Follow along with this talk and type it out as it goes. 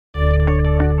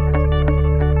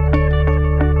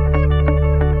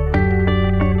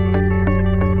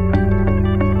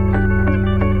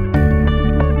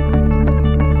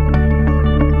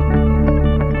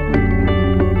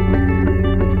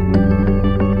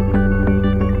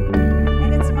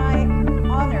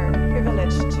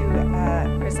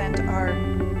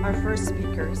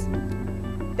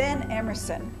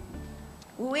Emmerson,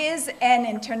 who is an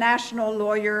international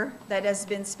lawyer that has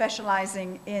been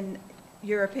specializing in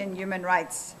European human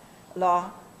rights law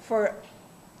for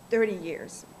 30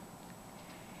 years.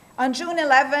 On June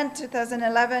 11,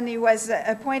 2011, he was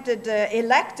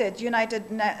elected United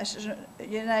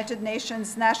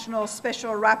Nations National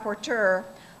Special Rapporteur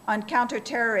on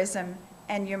Counter-terrorism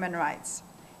and human rights.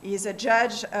 He is a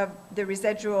judge of the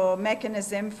residual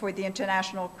mechanism for the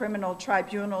International Criminal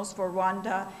Tribunals for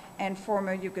Rwanda and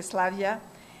former Yugoslavia.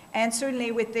 And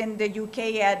certainly within the UK,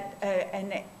 he had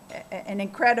an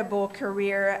incredible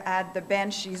career at the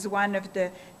bench. He's one of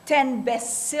the 10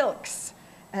 best silks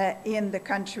in the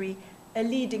country, a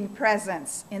leading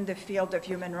presence in the field of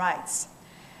human rights.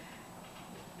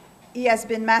 He has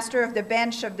been Master of the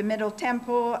Bench of the Middle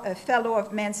Temple, a Fellow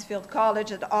of Mansfield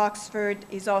College at Oxford.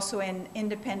 He's also an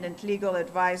independent legal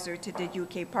advisor to the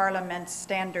UK Parliament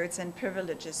Standards and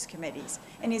Privileges Committees.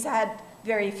 And he's had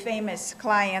very famous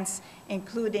clients,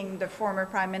 including the former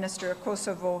Prime Minister of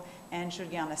Kosovo and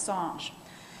Julian Assange.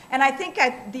 And I think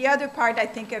the other part, I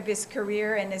think, of his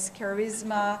career and his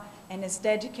charisma and his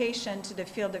dedication to the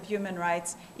field of human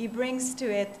rights, he brings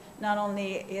to it not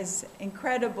only his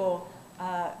incredible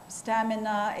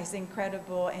stamina, his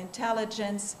incredible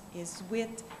intelligence, his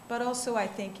wit, but also, I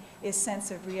think, his sense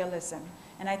of realism.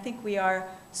 And I think we are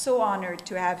so honored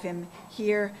to have him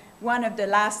here. One of the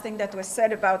last things that was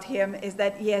said about him is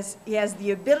that he has the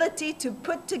ability to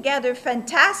put together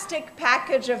fantastic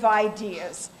package of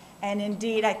ideas. And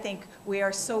indeed, I think we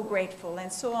are so grateful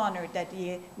and so honored that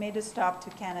he made a stop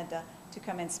to Canada to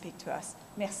come and speak to us.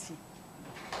 Merci.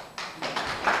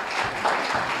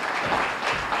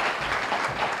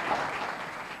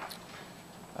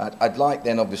 I'd like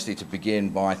then obviously to begin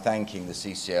by thanking the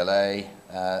CCLA,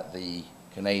 the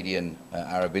Canadian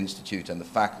Arab Institute and the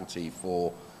faculty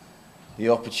for the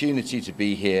opportunity to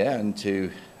be here and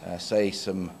to say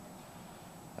some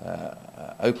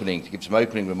to give some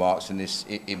opening remarks in this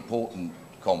important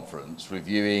conference,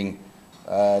 reviewing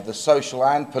the social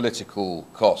and political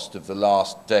cost of the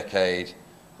last decade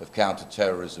of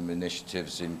counter-terrorism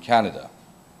initiatives in Canada.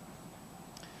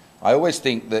 I always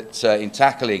think that in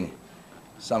tackling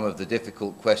some of the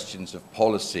difficult questions of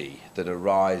policy that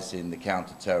arise in the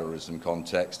counter-terrorism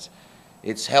context,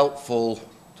 it's helpful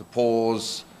to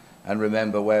pause and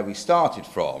remember where we started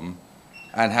from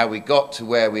and how we got to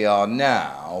where we are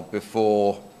now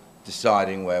before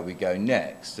deciding where we go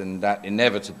next. And that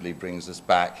inevitably brings us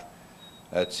back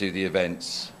to the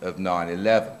events of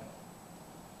 9/11.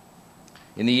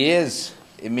 In the years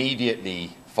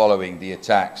immediately following the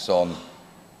attacks on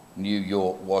New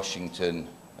York, Washington,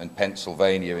 and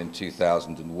Pennsylvania in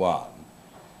 2001,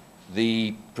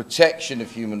 the protection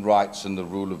of human rights and the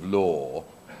rule of law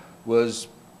was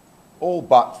all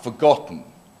but forgotten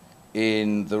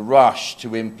in the rush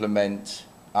to implement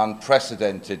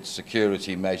unprecedented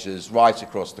security measures right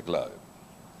across the globe.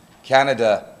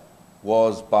 Canada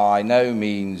was by no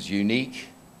means unique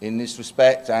in this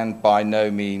respect and by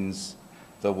no means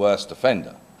the worst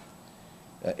offender.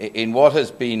 In what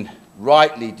has been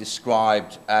rightly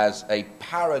described as a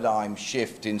paradigm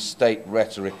shift in state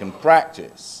rhetoric and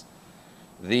practice,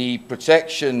 the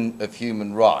protection of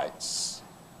human rights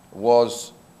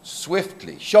was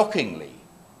swiftly, shockingly,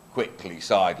 quickly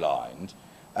sidelined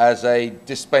as a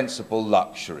dispensable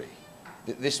luxury.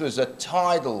 This was a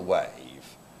tidal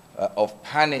wave of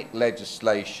panic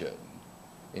legislation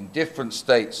in different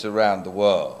states around the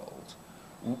world,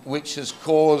 which has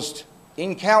caused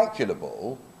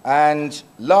incalculable and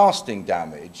lasting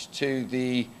damage to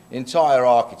the entire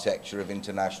architecture of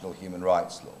international human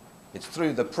rights law. It's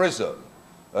through the prism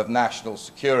of national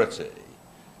security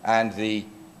and the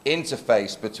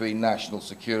interface between national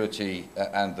security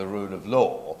and the rule of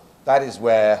law, that is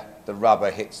where the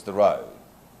rubber hits the road.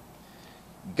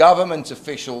 Government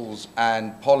officials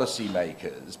and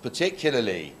policymakers,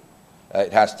 particularly,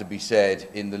 it has to be said,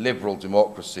 in the liberal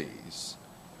democracies,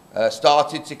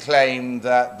 started to claim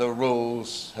that the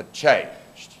rules had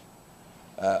changed,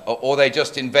 or they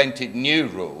just invented new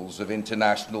rules of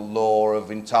international law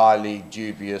of entirely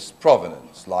dubious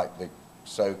provenance, like the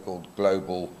so-called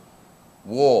global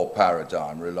war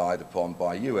paradigm relied upon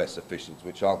by US officials,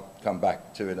 which I'll come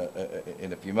back to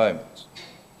in a few moments.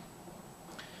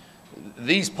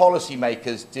 These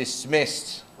policymakers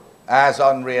dismissed as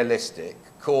unrealistic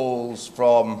calls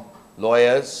from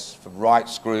lawyers, from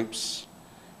rights groups,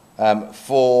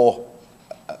 for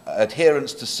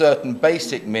adherence to certain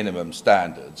basic minimum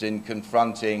standards in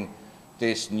confronting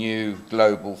this new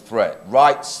global threat.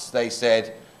 Rights, they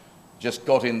said, just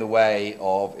got in the way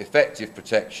of effective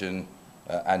protection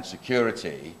and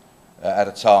security at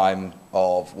a time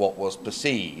of what was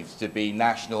perceived to be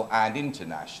national and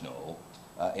international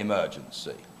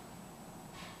emergency.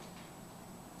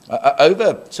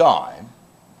 Over time,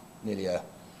 nearly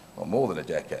more than a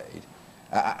decade,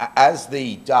 as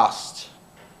the dust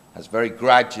has very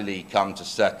gradually come to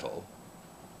settle,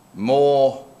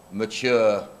 more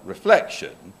mature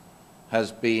reflection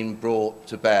has been brought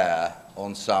to bear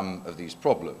on some of these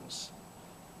problems.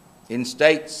 In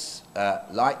states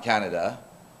like Canada,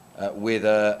 with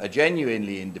a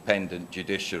genuinely independent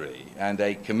judiciary and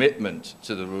a commitment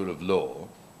to the rule of law,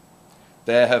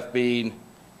 there have been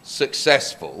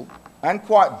successful and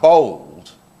quite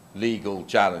bold legal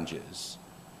challenges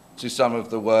to some of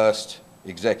the worst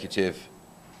executive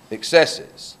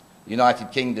excesses. The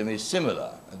United Kingdom is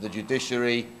similar. The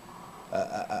judiciary,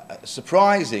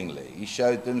 surprisingly,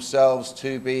 showed themselves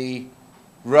to be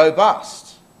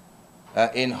robust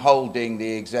in holding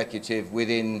the executive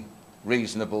within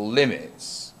reasonable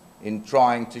limits, in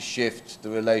trying to shift the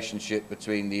relationship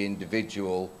between the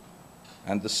individual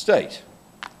and the state.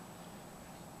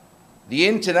 The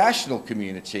international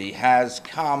community has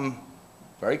come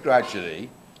very gradually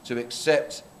to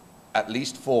accept, at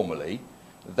least formally,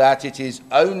 that it is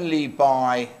only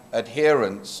by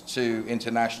adherence to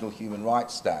international human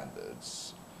rights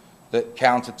standards that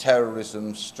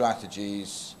counter-terrorism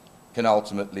strategies can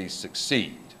ultimately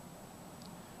succeed.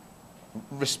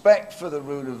 Respect for the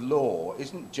rule of law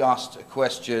isn't just a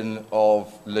question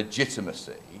of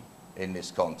legitimacy in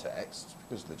this context,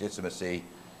 because legitimacy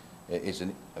is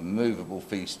a movable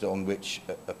feast on which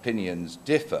opinions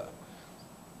differ.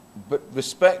 But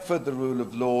respect for the rule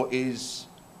of law is,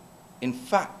 in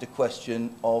fact, a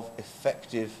question of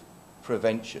effective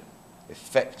prevention,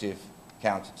 effective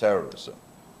counter-terrorism.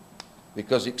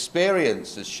 Because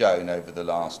experience has shown over the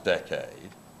last decade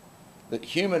that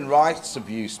human rights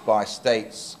abuse by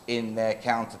states in their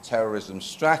counter-terrorism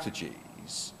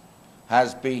strategies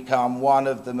has become one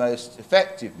of the most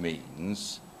effective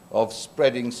means of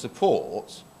spreading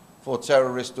support for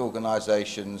terrorist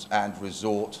organizations and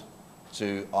resort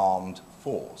to armed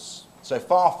force. So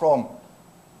far from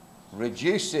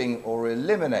reducing or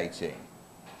eliminating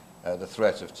the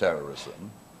threat of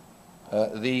terrorism,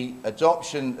 the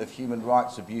adoption of human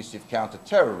rights abusive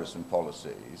counter-terrorism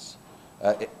policies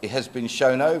it has been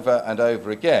shown over and over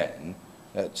again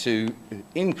to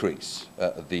increase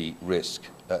the risk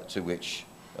to which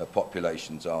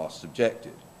populations are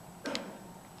subjected.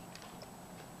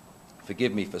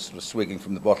 Forgive me for sort of swigging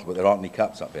from the bottle, but there aren't any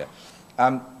cups up here.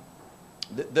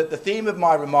 The theme of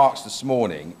my remarks this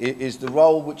morning is the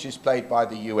role which is played by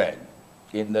the UN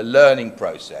in the learning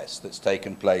process that's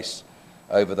taken place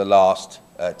over the last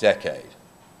decade.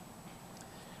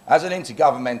 As an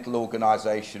intergovernmental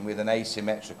organisation with an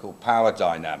asymmetrical power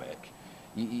dynamic,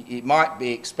 it might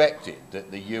be expected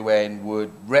that the UN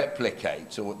would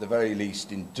replicate, or at the very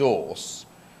least endorse,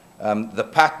 the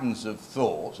patterns of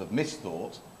thought, of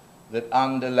misthought, that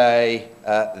underlay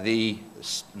the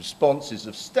responses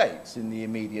of states in the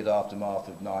immediate aftermath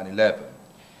of 9/11.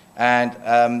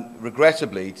 And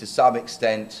regrettably, to some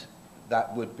extent,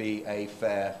 that would be a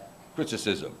fair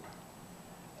criticism.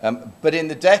 But in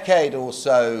the decade or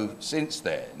so since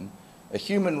then, a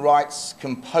human rights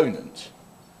component,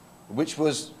 which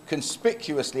was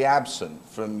conspicuously absent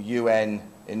from UN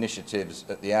initiatives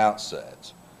at the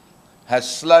outset, has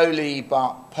slowly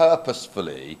but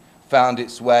purposefully found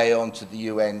its way onto the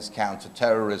UN's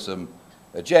counter-terrorism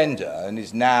agenda and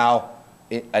is now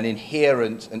an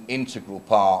inherent and integral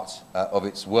part of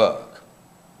its work.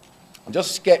 I'm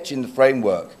just sketching the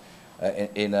framework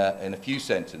in a few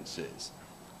sentences.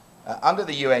 Under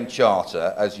the UN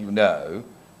Charter, as you know,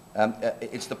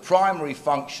 it's the primary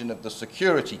function of the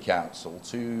Security Council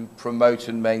to promote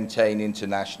and maintain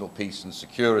international peace and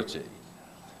security.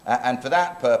 And for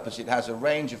that purpose, it has a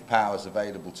range of powers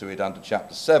available to it under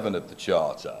Chapter 7 of the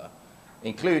Charter,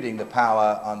 including the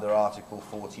power under Article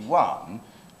 41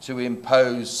 to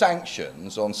impose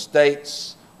sanctions on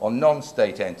states, on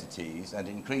non-state entities, and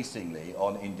increasingly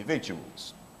on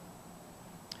individuals.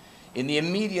 In the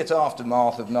immediate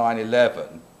aftermath of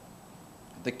 9/11,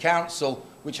 the Council,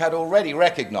 which had already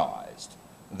recognised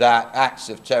that acts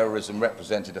of terrorism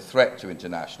represented a threat to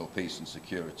international peace and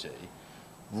security,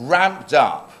 ramped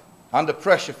up, under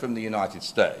pressure from the United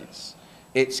States,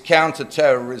 its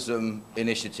counter-terrorism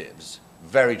initiatives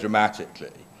very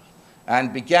dramatically,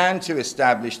 and began to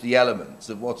establish the elements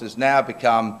of what has now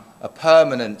become a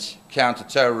permanent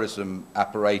counter-terrorism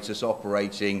apparatus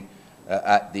operating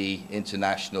at the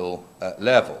international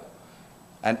level.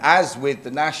 And as with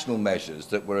the national measures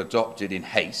that were adopted in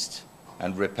haste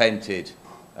and repented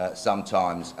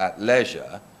sometimes at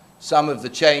leisure, some of the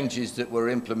changes that were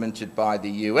implemented by the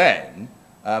UN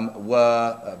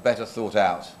were better thought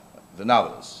out than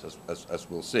others, as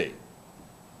we'll see.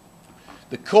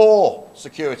 The core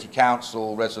Security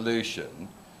Council resolution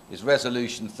is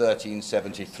Resolution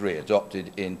 1373,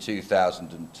 adopted in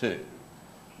 2002,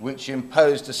 which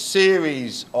imposed a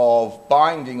series of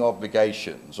binding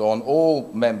obligations on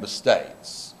all member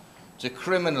states to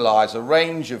criminalise a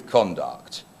range of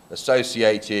conduct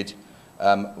associated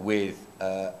with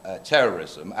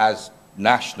terrorism as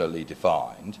nationally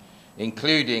defined,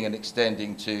 including and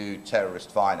extending to terrorist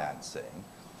financing,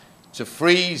 to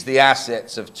freeze the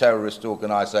assets of terrorist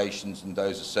organisations and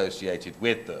those associated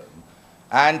with them,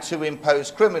 and to impose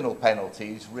criminal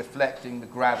penalties reflecting the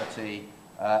gravity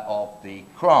of the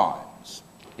crimes.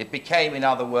 It became, in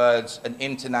other words, an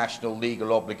international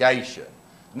legal obligation.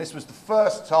 And this was the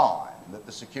first time that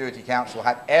the Security Council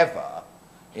had ever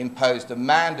imposed a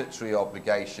mandatory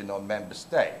obligation on member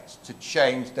states to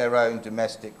change their own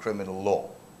domestic criminal law.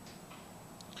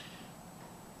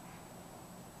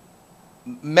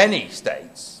 Many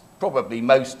states, probably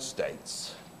most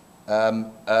states,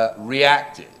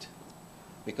 reacted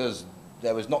because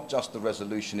there was not just the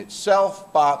resolution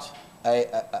itself, but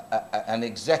an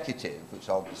executive, which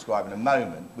I'll describe in a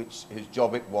moment, whose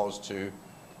job it was to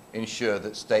ensure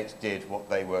that states did what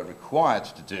they were required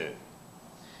to do.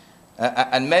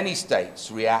 And many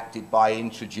states reacted by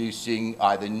introducing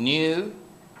either new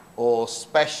or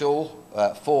special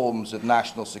forms of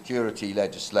national security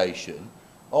legislation,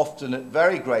 often at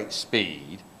very great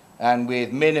speed and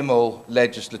with minimal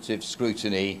legislative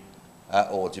scrutiny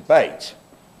or debate.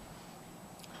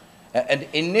 And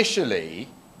initially,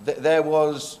 there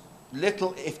was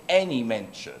little, if any,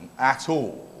 mention at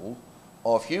all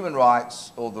of human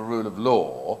rights or the rule of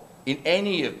law in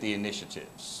any of the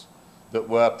initiatives that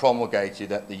were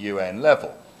promulgated at the UN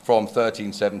level from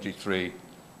 1373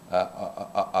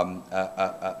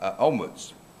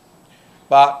 onwards.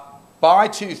 But by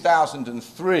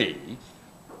 2003,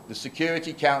 the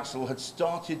Security Council had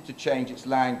started to change its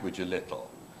language a little.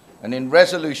 And in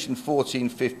Resolution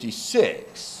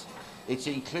 1456, it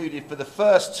included for the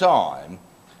first time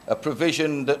a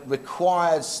provision that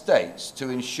requires states to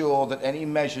ensure that any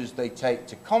measures they take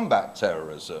to combat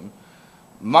terrorism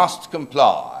must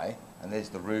comply, and there's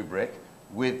the rubric,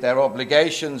 with their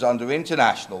obligations under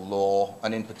international law,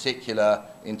 and in particular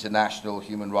international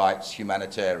human rights,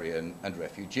 humanitarian and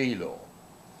refugee law.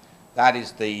 That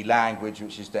is the language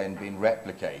which has then been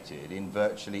replicated in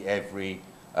virtually every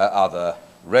other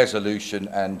resolution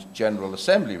and General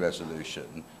Assembly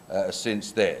resolution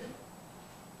since then.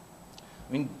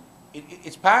 I mean,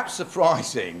 it's perhaps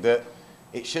surprising that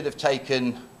it should have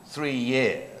taken 3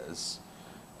 years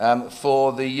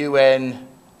for the UN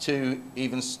to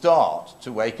even start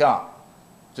to wake up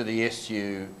to the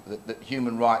issue that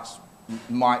human rights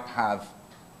might have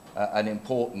an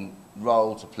important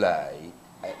role to play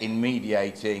in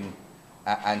mediating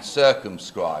and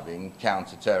circumscribing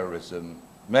counter-terrorism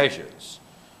measures.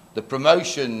 The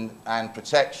promotion and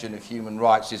protection of human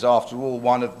rights is, after all,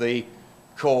 one of the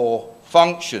core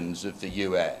functions of the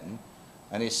UN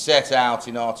and is set out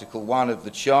in Article 1 of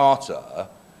the Charter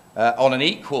on an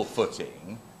equal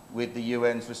footing with the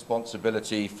UN's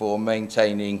responsibility for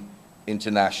maintaining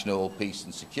international peace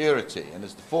and security. And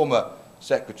as the former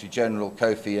Secretary-General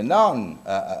Kofi Annan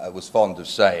was fond of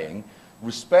saying,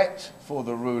 respect for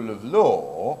the rule of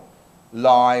law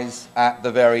lies at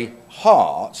the very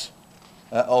heart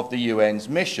of the UN's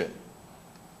mission.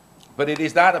 But it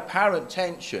is that apparent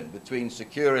tension between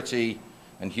security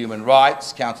and human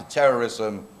rights,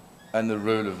 counter-terrorism and the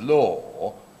rule of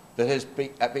law that has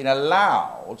been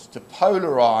allowed to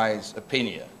polarize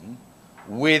opinion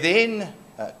within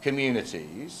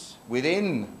communities,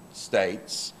 within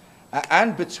states,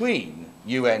 and between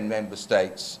UN member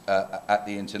states at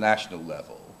the international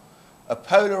level. A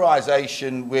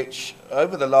polarization which,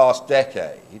 over the last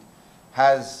decade,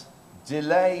 has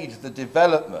delayed the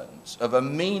development of a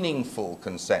meaningful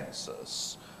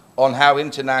consensus on how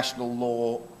international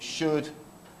law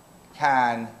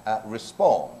can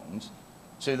respond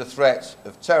to the threat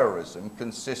of terrorism,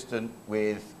 consistent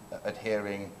with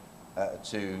adhering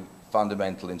to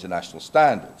fundamental international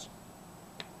standards.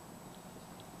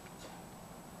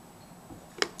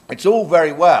 It's all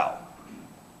very well,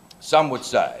 some would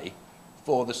say,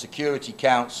 for the Security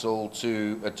Council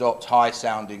to adopt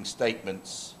high-sounding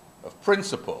statements of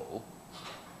principle,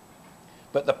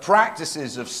 but the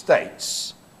practices of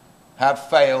states have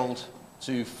failed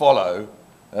to follow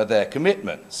their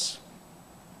commitments.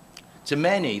 To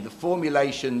many, the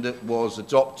formulation that was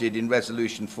adopted in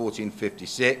Resolution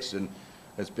 1456 and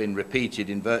has been repeated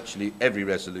in virtually every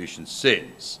resolution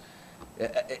since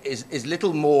is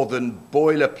little more than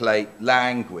boilerplate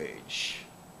language,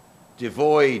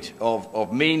 devoid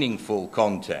of meaningful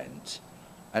content,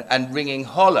 and ringing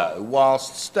hollow,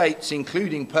 whilst states,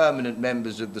 including permanent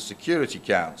members of the Security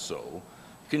Council,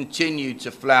 continue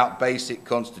to flout basic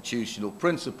constitutional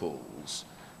principles,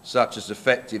 such as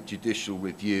effective judicial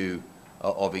review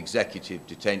of executive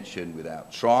detention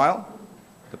without trial,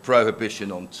 the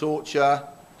prohibition on torture,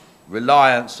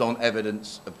 reliance on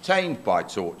evidence obtained by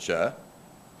torture,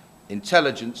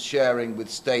 intelligence sharing with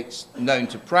states known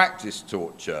to practice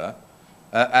torture,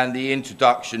 and the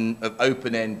introduction of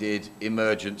open-ended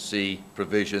emergency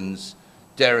provisions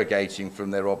derogating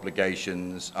from their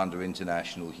obligations under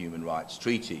international human rights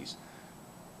treaties.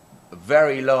 A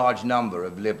very large number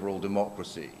of liberal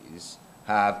democracies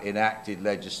have enacted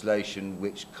legislation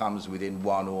which comes within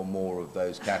one or more of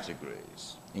those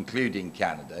categories, including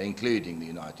Canada, including the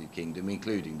United Kingdom,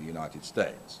 including the United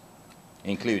States,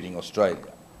 including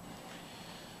Australia.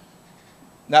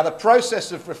 Now, the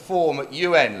process of reform at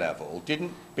UN level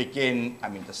didn't begin,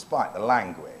 despite the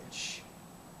language,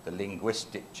 the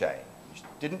linguistic change,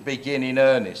 didn't begin in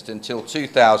earnest until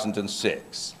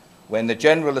 2006, when the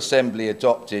General Assembly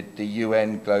adopted the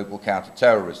UN Global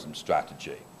Counter-terrorism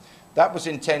Strategy. That was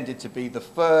intended to be the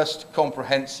first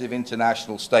comprehensive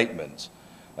international statement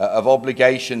of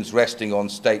obligations resting on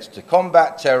states to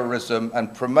combat terrorism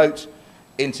and promote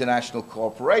international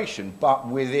cooperation, but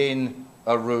within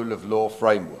a rule of law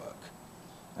framework.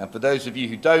 And for those of you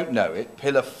who don't know it,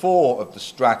 Pillar 4 of the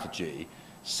strategy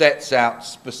sets out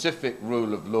specific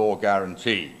rule of law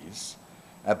guarantees,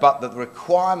 but that the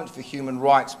requirement for human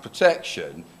rights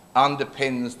protection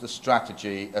underpins the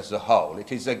strategy as a whole.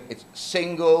 It's a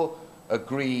single,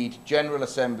 agreed, General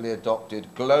Assembly adopted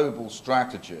global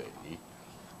strategy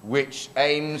which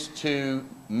aims to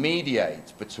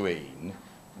mediate between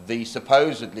the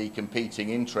supposedly competing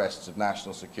interests of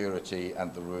national security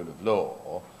and the rule of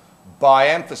law by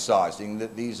emphasizing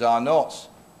that these are not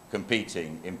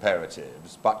competing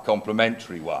imperatives but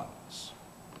complementary ones.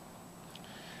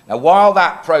 Now, while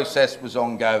that process was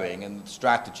ongoing and the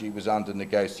strategy was under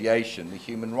negotiation, the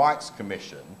Human Rights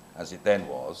Commission, as it then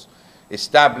was,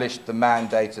 established the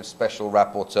mandate of Special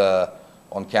Rapporteur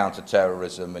on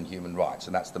Counter-terrorism and Human Rights,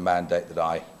 and that's the mandate that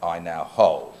I now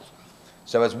hold.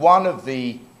 So as one of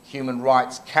the Human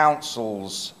Rights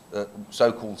Council's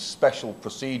so-called special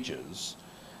procedures,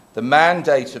 the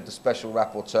mandate of the Special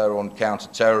Rapporteur on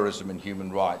Counter-terrorism and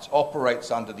Human Rights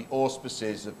operates under the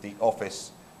auspices of the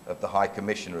Office of the High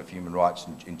Commissioner of Human Rights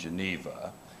in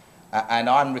Geneva, and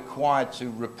I'm required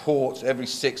to report every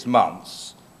 6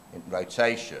 months in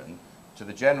rotation to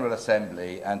the General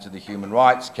Assembly and to the Human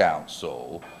Rights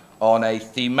Council on a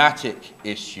thematic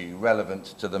issue relevant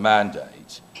to the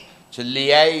mandate, to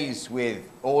liaise with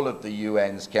all of the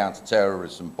UN's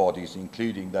counter-terrorism bodies,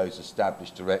 including those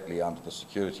established directly under the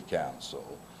Security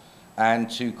Council, and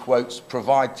to, quote,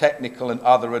 provide technical and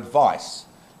other advice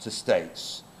to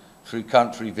states through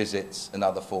country visits and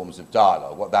other forms of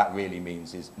dialogue. What that really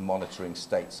means is monitoring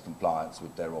states' compliance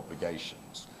with their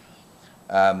obligations.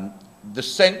 The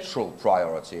central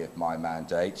priority of my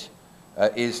mandate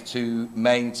is to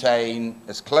maintain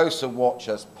as close a watch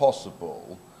as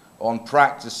possible on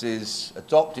practices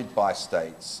adopted by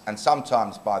states and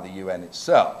sometimes by the UN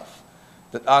itself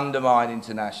that undermine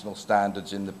international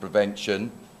standards in the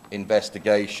prevention,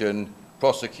 investigation,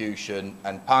 prosecution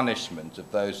and punishment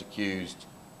of those accused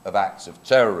of acts of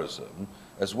terrorism,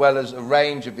 as well as a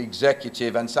range of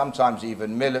executive and sometimes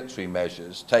even military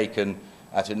measures taken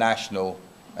at a national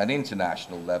and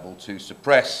international level to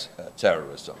suppress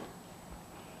terrorism.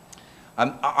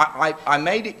 I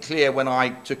made it clear when I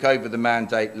took over the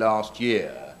mandate last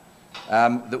year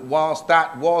that whilst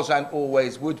that was and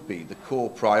always would be the core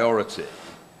priority,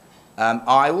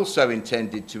 I also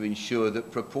intended to ensure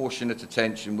that proportionate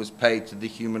attention was paid to the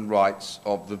human rights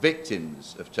of the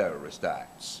victims of terrorist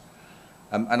acts.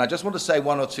 And I just want to say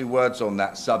one or two words on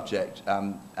that subject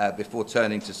before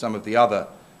turning to some of the other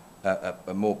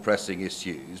more pressing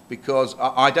issues, because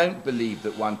I don't believe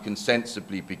that one can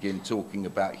sensibly begin talking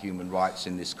about human rights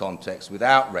in this context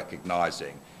without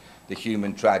recognising the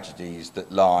human tragedies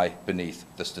that lie beneath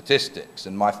the statistics.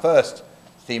 And my first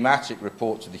thematic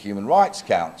report to the Human Rights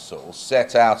Council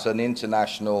set out an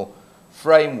international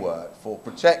framework for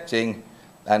protecting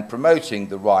and promoting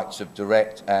the rights of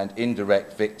direct and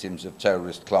indirect victims of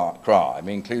terrorist crime,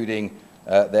 including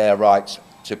their rights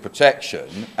to protection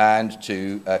and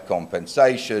to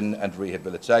compensation and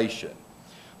rehabilitation.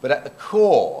 But at the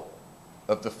core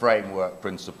of the framework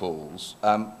principles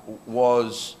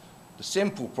was the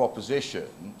simple proposition,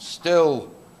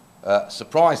 still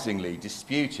surprisingly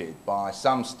disputed by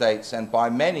some states and by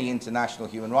many international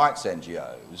human rights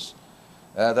NGOs,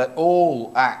 that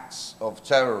all acts of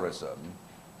terrorism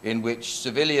in which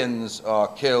civilians are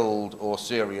killed or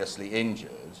seriously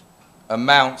injured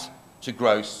amount to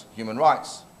gross human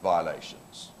rights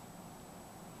violations.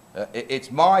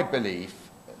 It's my belief,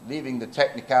 leaving the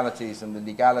technicalities and the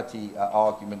legality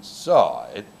arguments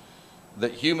aside,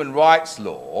 that human rights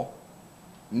law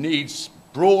needs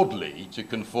broadly to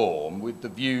conform with the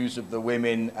views of the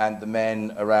women and the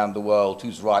men around the world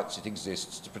whose rights it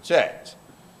exists to protect.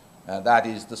 That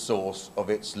is the source of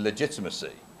its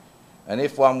legitimacy. And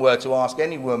if one were to ask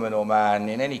any woman or man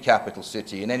in any capital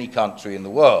city in any country in the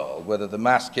world whether the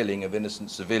mass killing of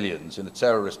innocent civilians in a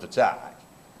terrorist attack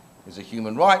is a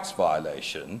human rights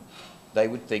violation, they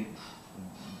would think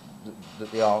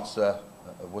that the answer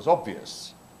was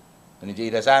obvious. And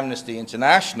indeed, as Amnesty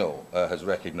International has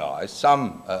recognised,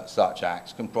 some such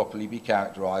acts can properly be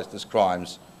characterised as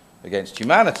crimes against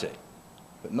humanity,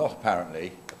 but not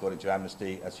apparently, according to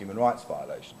Amnesty, as human rights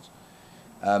violations.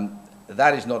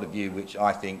 That is not a view which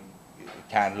I think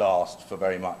can last for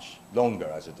very much longer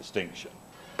as a distinction.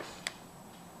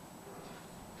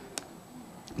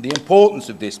 The importance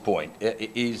of this point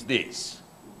is this,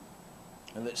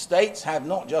 that states have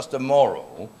not just a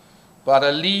moral, but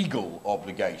a legal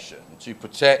obligation to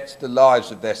protect the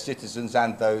lives of their citizens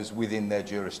and those within their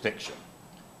jurisdiction.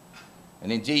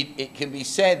 And indeed, it can be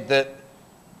said that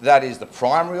that is the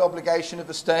primary obligation of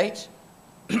the state,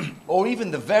 or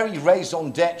even the very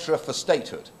raison d'etre for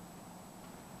statehood.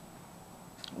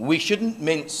 We shouldn't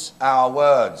mince our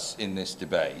words in this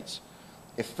debate.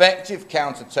 Effective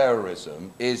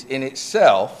counter-terrorism is in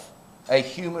itself a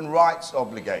human rights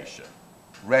obligation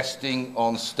resting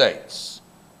on states.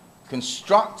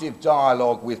 Constructive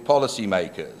dialogue with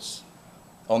policymakers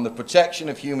on the protection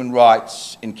of human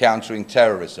rights in countering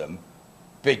terrorism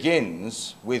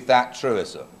begins with that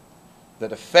truism,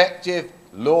 that effective,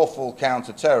 lawful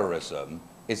counter-terrorism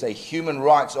is a human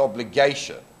rights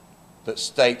obligation that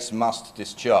states must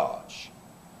discharge.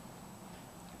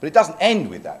 But it doesn't end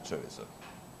with that truism.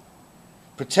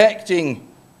 Protecting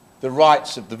the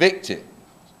rights of the victim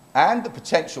and the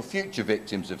potential future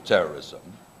victims of terrorism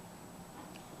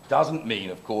doesn't mean,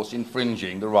 of course,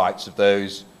 infringing the rights of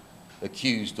those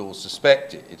accused or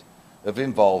suspected of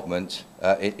involvement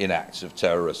in acts of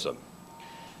terrorism.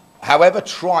 However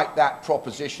trite that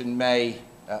proposition may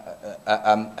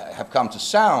have come to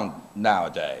sound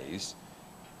nowadays,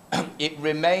 it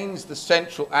remains the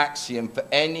central axiom for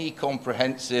any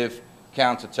comprehensive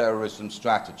counter-terrorism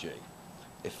strategy.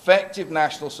 Effective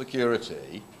national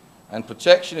security and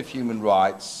protection of human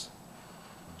rights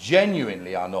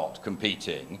genuinely are not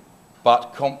competing,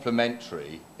 but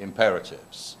complementary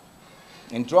imperatives.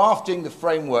 In drafting the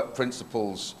framework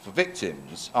principles for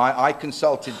victims, I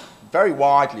consulted very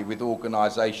widely with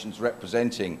organisations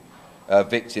representing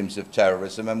victims of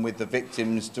terrorism and with the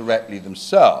victims directly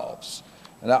themselves.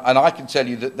 And I can tell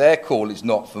you that their call is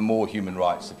not for more human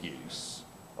rights abuse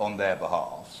on their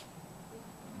behalf,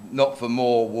 not for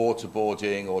more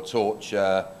waterboarding or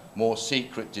torture, more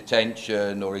secret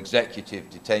detention or executive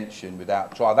detention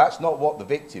without trial. That's not what the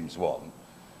victims want.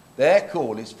 Their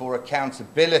call is for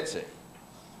accountability,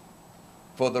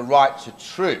 for the right to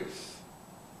truth,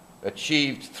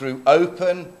 achieved through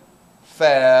open,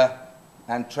 fair,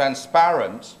 and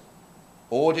transparent,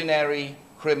 ordinary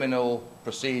criminal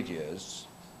procedures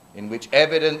in which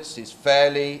evidence is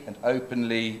fairly and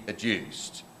openly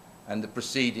adduced and the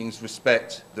proceedings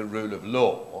respect the rule of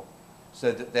law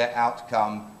so that their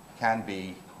outcome can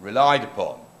be relied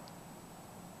upon.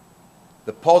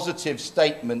 The positive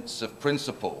statements of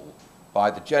principle by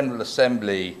the General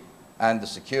Assembly and the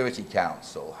Security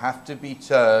Council have to be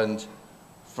turned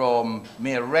from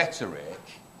mere rhetoric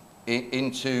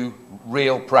into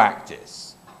real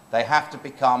practice. They have to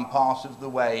become part of the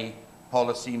way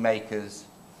policymakers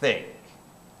think.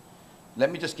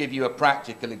 Let me just give you a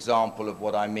practical example of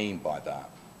what I mean by that.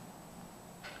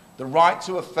 The right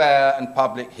to a fair and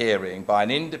public hearing by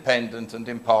an independent and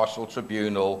impartial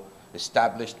tribunal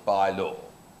established by law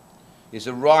is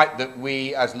a right that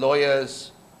we as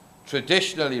lawyers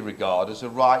traditionally regard as a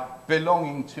right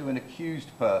belonging to an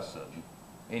accused person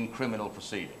in criminal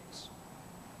proceedings.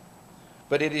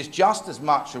 But it is just as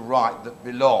much a right that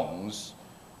belongs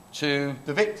to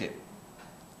the victim.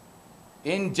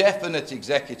 Indefinite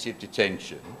executive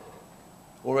detention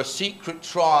or a secret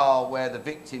trial where the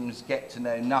victims get to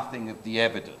know nothing of the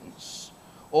evidence,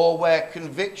 or where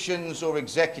convictions or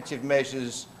executive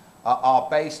measures are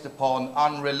based upon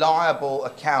unreliable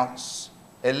accounts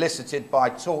elicited by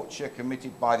torture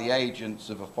committed by the agents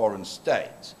of a foreign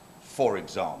state, for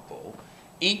example,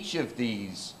 each of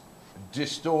these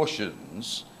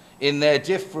distortions in their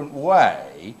different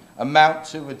way amount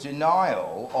to a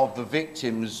denial of the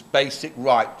victim's basic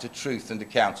right to truth and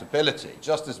accountability,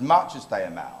 just as much as they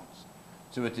amount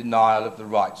to a denial of the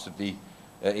rights of the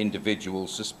individual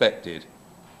suspected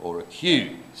or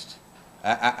accused.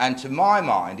 And to my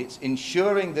mind, it's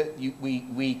ensuring that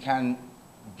we can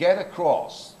get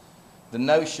across the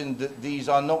notion that these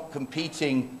are not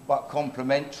competing but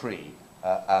complementary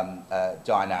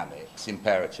dynamics,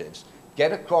 imperatives.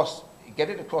 Get it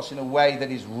across in a way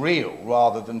that is real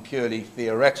rather than purely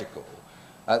theoretical.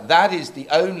 That is the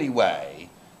only way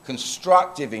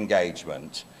constructive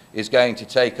engagement is going to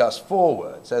take us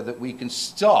forward so that we can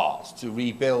start to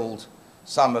rebuild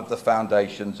some of the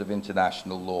foundations of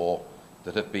international law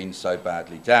that have been so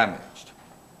badly damaged.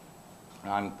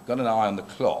 I've got an eye on the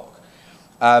clock.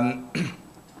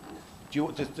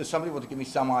 Does somebody want to give me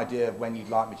some idea of when you'd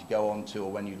like me to go on to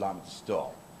or when you'd like me to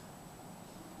stop?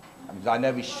 I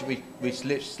know we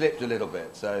slipped a little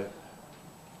bit, so.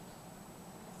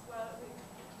 Well,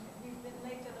 we've been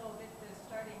late a little bit,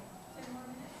 starting 10 more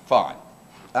minutes. Fine.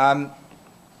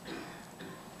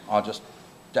 I'll just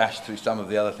dash through some of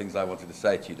the other things I wanted to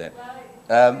say to you then.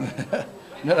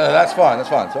 No, that's fine, it's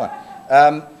fine.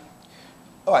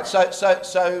 All right,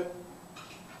 so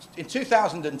in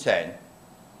 2010,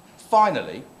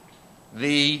 finally,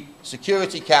 the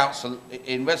Security Council,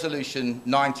 in Resolution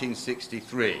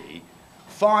 1963,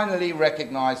 finally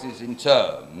recognises in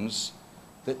terms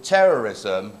that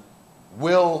terrorism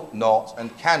will not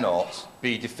and cannot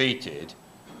be defeated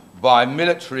by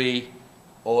military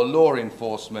or law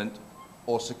enforcement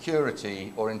or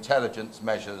security or intelligence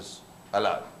measures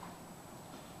alone.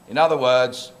 In other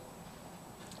words,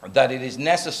 that it is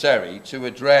necessary to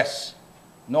address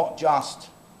not just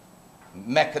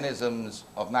mechanisms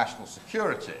of national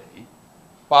security,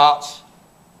 but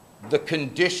the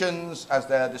conditions, as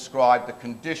they are described, the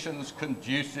conditions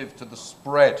conducive to the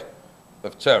spread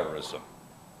of terrorism.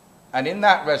 And in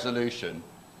that resolution,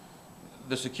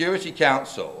 the Security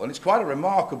Council, and it's quite a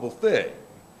remarkable thing,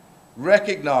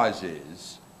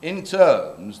 recognises in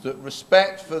terms that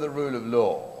respect for the rule of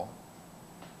law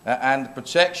and the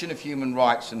protection of human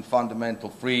rights and fundamental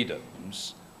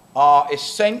freedoms are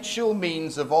essential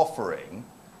means of offering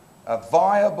a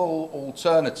viable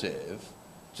alternative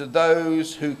to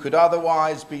those who could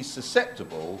otherwise be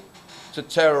susceptible to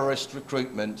terrorist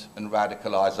recruitment and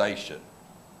radicalisation.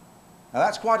 Now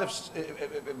that's quite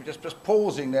just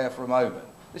pausing there for a moment.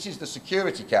 This is the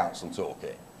Security Council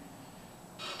talking.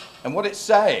 And what it's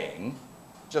saying,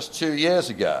 just 2 years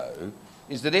ago,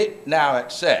 is that it now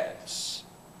accepts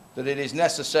that it is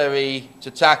necessary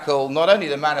to tackle not only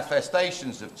the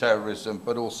manifestations of terrorism,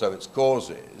 but also its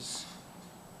causes.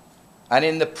 And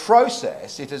in the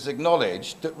process, it has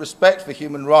acknowledged that respect for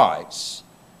human rights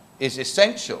is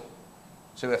essential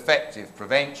to effective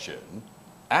prevention,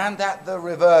 and that the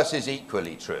reverse is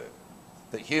equally true,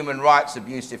 that human rights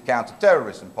abusive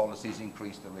counter-terrorism policies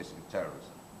increase the risk of terrorism.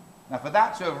 Now, for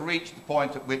that to have reached the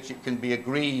point at which it can be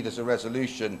agreed as a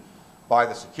resolution by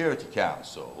the Security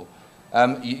Council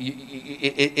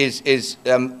is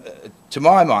to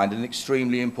my mind, an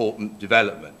extremely important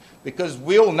development, because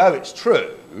we all know it's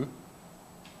true.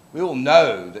 We all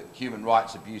know that human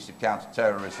rights abusive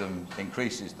counter-terrorism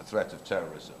increases the threat of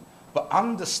terrorism. But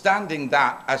understanding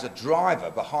that as a driver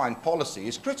behind policy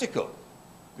is critical,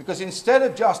 because instead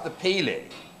of just appealing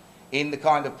in the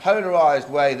kind of polarised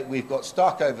way that we've got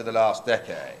stuck over the last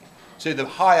decade to the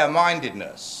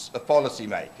higher-mindedness of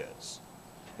policymakers,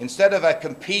 instead of a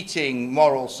competing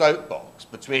moral soapbox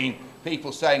between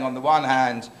people saying, on the one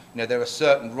hand, there are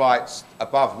certain rights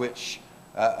above which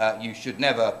you should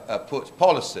never put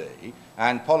policy,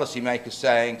 and policymakers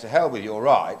saying, to hell with your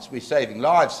rights, we're saving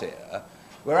lives here,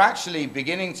 we're actually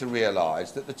beginning to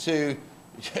realise that the two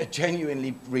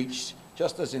genuinely reach,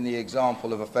 just as in the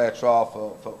example of a fair trial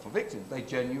for victims, they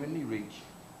genuinely reach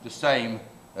the same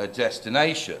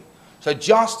destination. So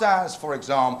just as, for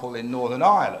example, in Northern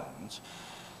Ireland,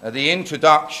 the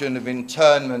introduction of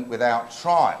internment without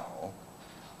trial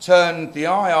turned the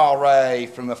IRA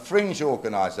from a fringe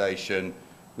organisation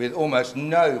with almost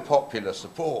no popular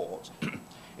support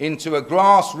into a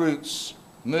grassroots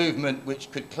movement which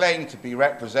could claim to be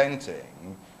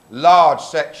representing large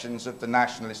sections of the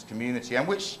nationalist community and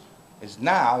which is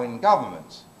now in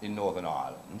government in Northern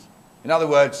Ireland. In other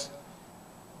words,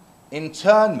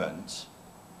 internment,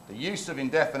 the use of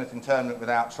indefinite internment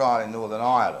without trial in Northern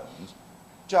Ireland,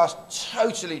 just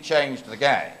totally changed the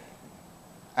game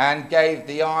and gave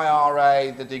the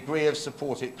IRA the degree of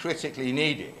support it critically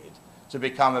needed to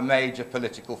become a major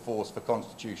political force for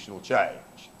constitutional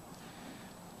change.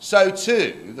 so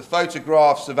too the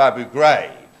photographs of Abu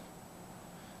Ghraib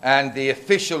and the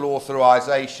official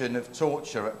authorization of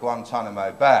torture at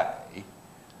Guantanamo Bay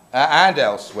and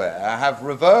elsewhere have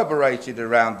reverberated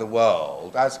around the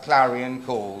world as clarion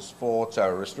calls for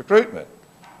terrorist recruitment.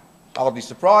 Hardly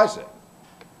surprising.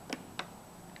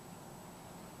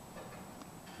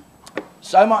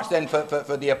 So much then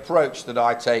for the approach that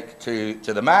I take to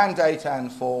the mandate and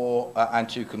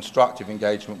to constructive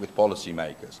engagement with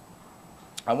policymakers.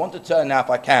 I want to turn now, if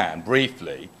I can,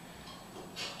 briefly,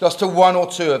 just to one or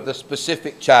two of the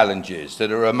specific challenges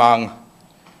that are among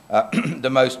the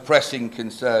most pressing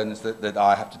concerns that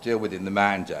I have to deal with in the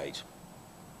mandate.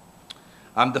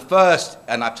 The first,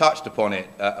 and I've touched upon it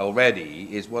already,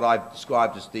 is what I've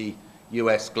described as the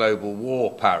US global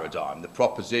war paradigm, the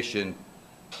proposition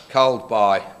culled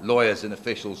by lawyers and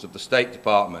officials of the State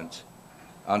Department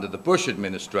under the Bush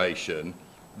administration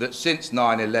that since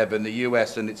 9/11 the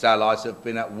US and its allies have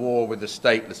been at war with a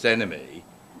stateless enemy,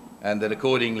 and that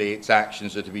accordingly its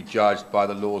actions are to be judged by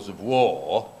the laws of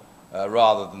war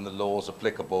rather than the laws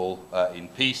applicable in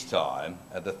peacetime,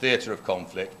 the theatre of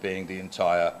conflict being the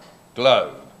entire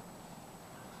globe.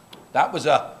 That was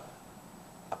a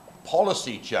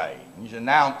policy change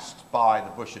announced by the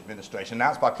Bush administration,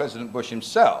 announced by President Bush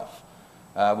himself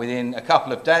within a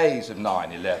couple of days of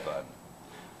 9/11.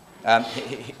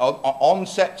 On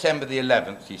September the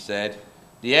 11th, he said,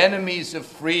 "The enemies of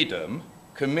freedom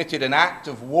committed an act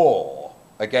of war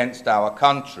against our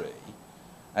country,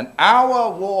 and our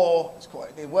war,"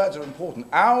 the words are important,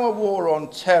 "our war on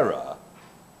terror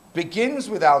begins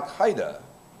with Al-Qaeda,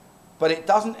 but it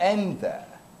doesn't end there.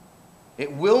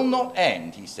 It will not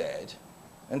end," he said,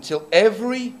 "until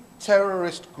every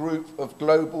terrorist group of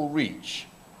global reach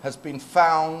has been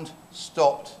found,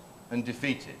 stopped, and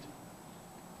defeated."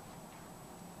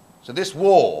 So this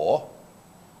war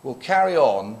will carry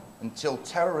on until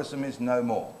terrorism is no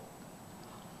more.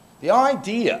 The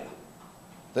idea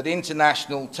that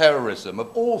international terrorism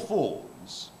of all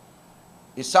forms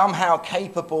is somehow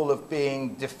capable of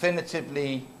being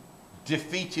definitively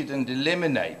defeated and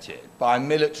eliminated by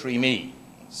military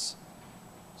means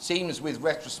seems, with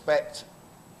retrospect,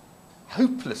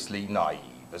 hopelessly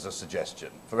naive as a suggestion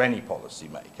for any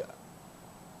policymaker.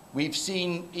 We've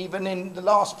seen, even in the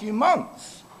last few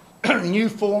months, new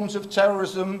forms of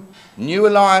terrorism, new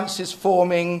alliances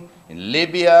forming in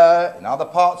Libya, in other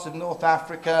parts of North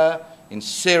Africa, in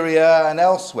Syria and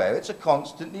elsewhere. It's a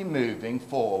constantly moving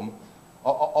form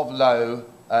of low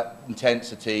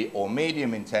intensity or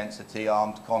medium intensity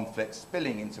armed conflict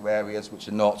spilling into areas which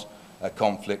are not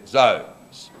conflict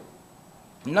zones.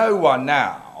 No one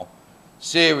now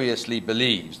seriously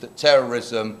believes that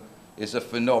terrorism is a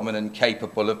phenomenon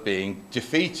capable of being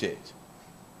defeated.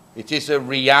 It is a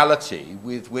reality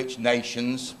with which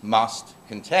nations must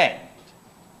contend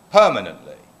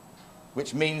permanently,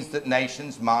 which means that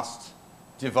nations must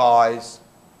devise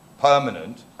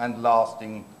permanent and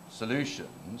lasting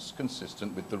solutions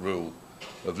consistent with the rule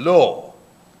of law.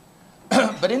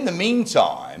 But in the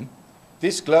meantime,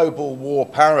 this global war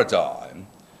paradigm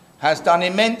has done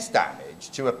immense damage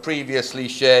to a previously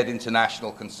shared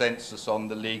international consensus on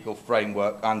the legal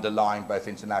framework underlying both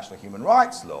international human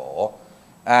rights law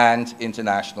and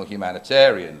international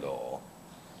humanitarian law.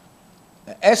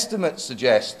 Estimates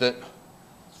suggest that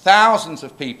thousands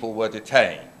of people were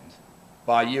detained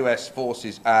by US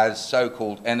forces as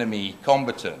so-called enemy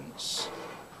combatants,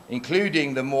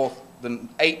 including the more than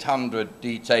 800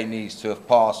 detainees who have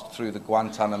passed through the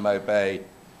Guantanamo Bay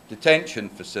detention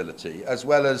facility, as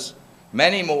well as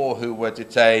many more who were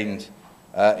detained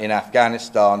in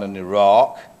Afghanistan and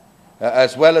Iraq,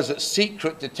 as well as at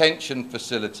secret detention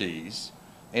facilities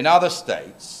in other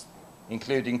states,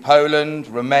 including Poland,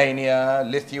 Romania,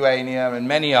 Lithuania, and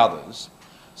many others,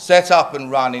 set up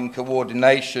and run in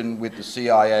coordination with the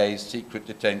CIA's secret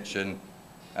detention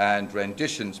and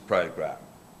renditions program.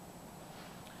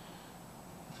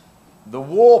 The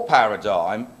war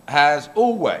paradigm has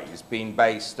always been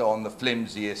based on the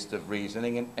flimsiest of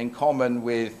reasoning, in common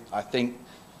with, I think,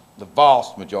 the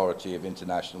vast majority of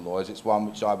international lawyers. It's one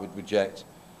which I would reject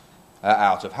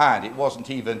out of hand. It wasn't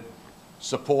even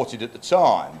supported at the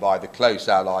time by the close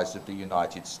allies of the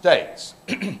United States.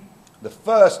 The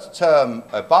first-term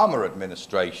Obama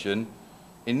administration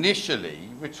initially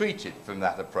retreated from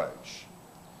that approach.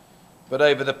 But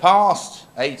over the past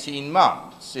 18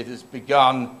 months, it has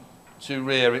begun to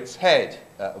rear its head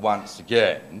once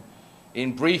again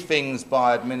in briefings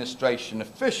by administration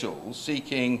officials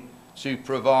seeking to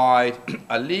provide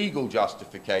a legal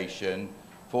justification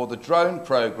for the drone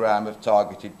program of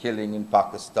targeted killing in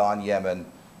Pakistan, Yemen,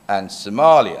 and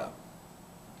Somalia.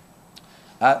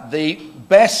 The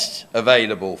best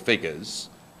available figures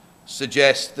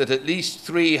suggest that at least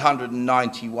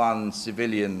 391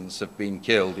 civilians have been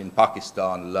killed in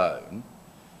Pakistan alone,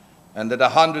 and that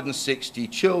 160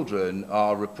 children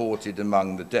are reported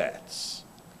among the deaths.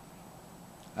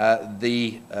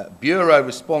 The bureau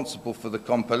responsible for the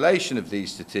compilation of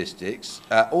these statistics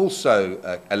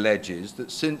also alleges that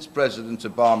since President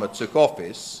Obama took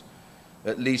office,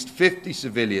 at least 50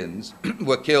 civilians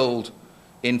were killed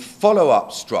in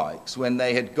follow-up strikes when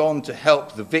they had gone to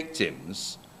help the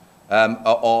victims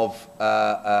of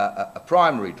a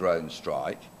primary drone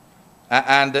strike,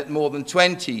 and that more than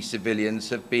 20 civilians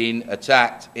have been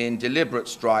attacked in deliberate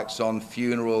strikes on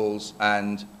funerals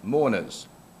and mourners.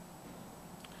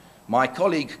 My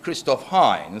colleague Christoph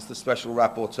Heinz, the Special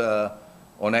Rapporteur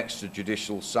on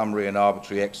extrajudicial summary and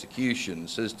arbitrary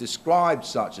executions, has described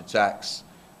such attacks,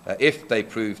 if they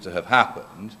prove to have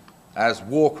happened, as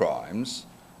war crimes,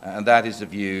 and that is a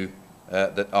view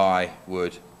that I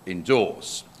would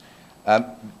endorse.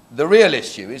 The real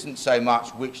issue isn't so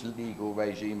much which legal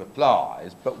regime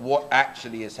applies, but what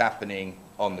actually is happening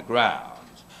on the ground.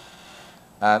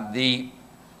 The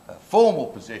formal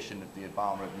position of the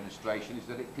Obama administration is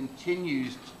that it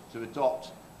continues to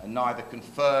adopt a neither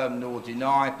confirm nor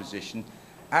deny position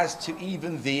as to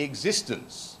even the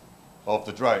existence of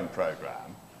the drone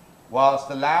program, whilst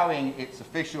allowing its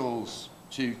officials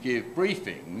to give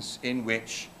briefings in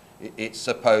which its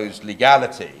supposed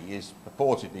legality is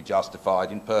purportedly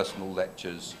justified in personal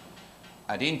lectures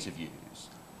and interviews.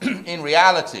 In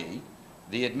reality,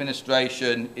 the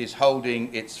administration is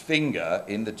holding its finger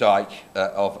in the dike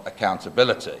of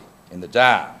accountability, in the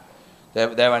dam.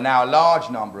 There are now a large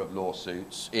number of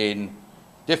lawsuits in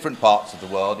different parts of the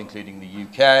world, including the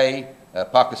UK,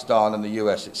 Pakistan and the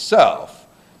US itself,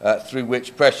 through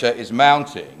which pressure is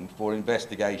mounting for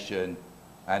investigation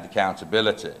and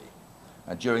accountability.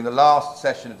 And during the last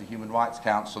session of the Human Rights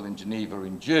Council in Geneva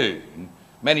in June,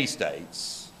 many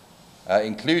states,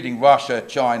 including Russia,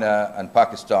 China and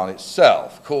Pakistan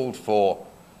itself, called for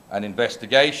an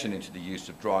investigation into the use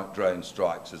of drone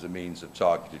strikes as a means of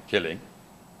targeted killing.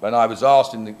 When I was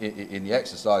asked in the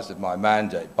exercise of my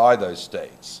mandate by those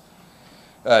states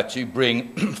to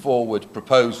bring forward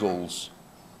proposals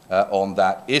on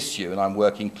that issue, and I'm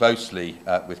working closely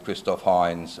with Christoph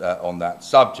Heinz on that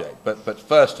subject. But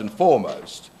first and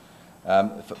foremost,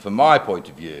 from my point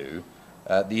of view,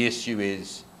 the issue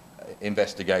is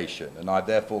investigation, and I've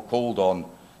therefore called on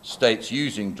states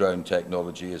using drone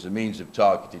technology as a means of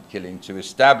targeted killing to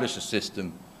establish a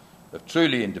system of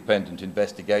truly independent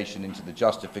investigation into the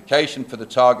justification for the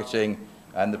targeting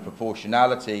and the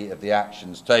proportionality of the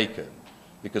actions taken,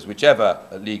 because whichever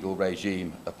legal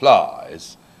regime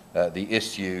applies, the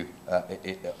issues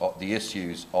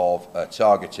of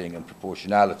targeting and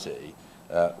proportionality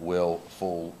will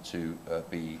fall to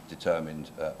be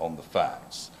determined on the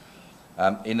facts.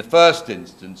 In the first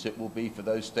instance, it will be for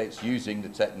those states using the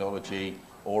technology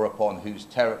or upon whose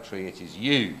territory it is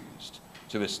used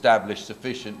to establish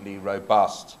sufficiently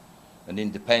robust and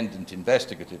independent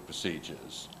investigative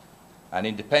procedures. And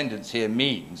independence here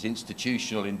means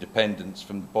institutional independence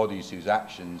from the bodies whose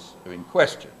actions are in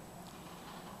question.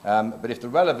 But if the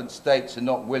relevant states are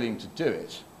not willing to do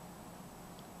it,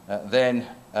 then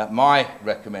my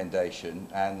recommendation,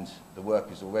 and the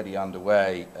work is already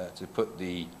underway to put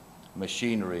the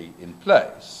machinery in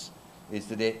place, is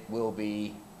that it will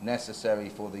be necessary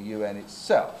for the UN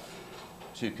itself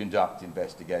to conduct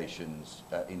investigations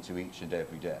into each and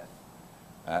every death.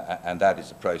 And that is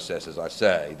a process, as I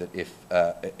say, that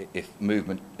if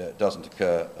movement doesn't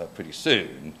occur pretty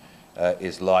soon,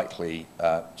 is likely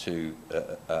to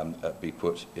be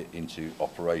put into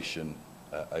operation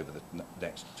over the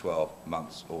next 12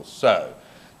 months or so.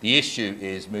 The issue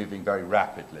is moving very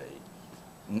rapidly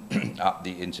up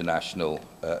the international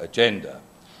agenda.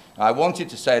 I wanted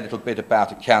to say a little bit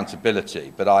about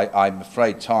accountability, but I'm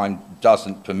afraid time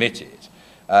doesn't permit it.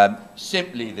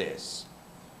 Simply this.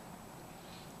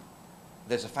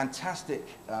 There's a fantastic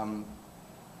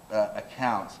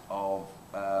account of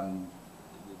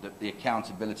the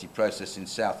accountability process in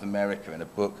South America in a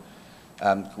book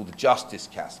called The Justice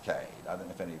Cascade. I don't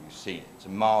know if any of you have seen it. It's a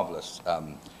marvelous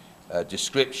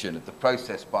description of the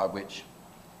process by which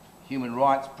human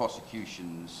rights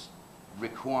prosecutions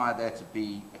require there to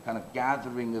be a kind of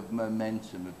gathering of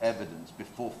momentum, of evidence,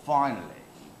 before finally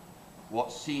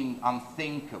what seemed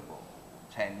unthinkable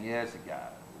 10 years ago,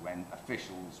 when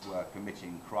officials were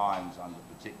committing crimes under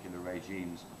particular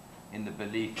regimes in the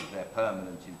belief of their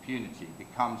permanent impunity,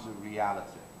 becomes a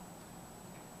reality.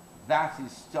 that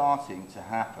is starting to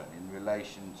happen in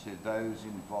relation to those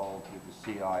involved with the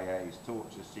CIA's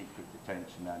torture, secret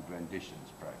detention and renditions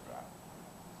program.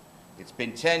 It's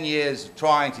been 10 years of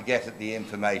trying to get at the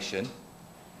information,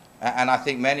 and I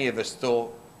think many of us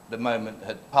thought the moment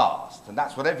had passed, and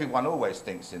that's what everyone always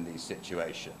thinks in these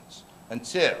situations,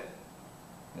 until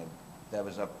there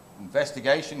was an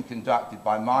investigation conducted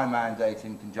by my mandate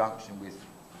in conjunction with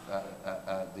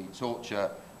the torture,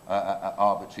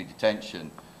 arbitrary detention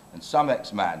and some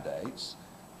ex-mandates.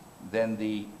 Then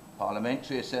the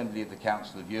Parliamentary Assembly of the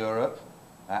Council of Europe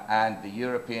and the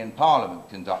European Parliament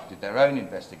conducted their own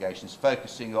investigations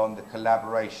focusing on the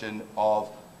collaboration of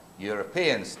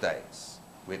European states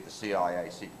with the CIA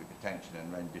secret detention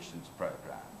and renditions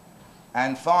program.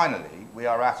 And finally, we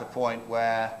are at a point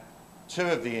where two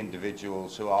of the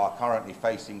individuals who are currently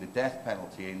facing the death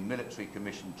penalty in military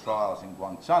commissioned trials in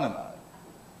Guantanamo,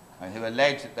 and who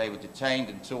allege that they were detained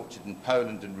and tortured in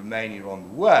Poland and Romania on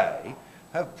the way,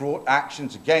 have brought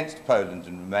actions against Poland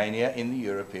and Romania in the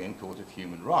European Court of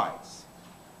Human Rights.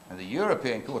 And the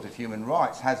European Court of Human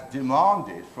Rights has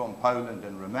demanded from Poland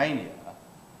and Romania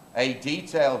a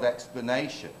detailed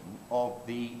explanation of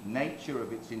the nature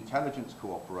of its intelligence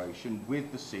cooperation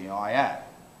with the CIA.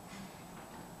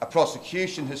 A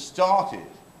prosecution has started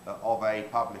of a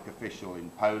public official in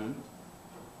Poland.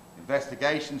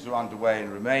 Investigations are underway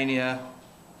in Romania,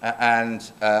 and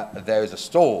there is a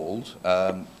stalled,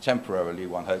 temporarily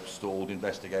one hopes stalled,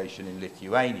 investigation in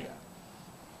Lithuania.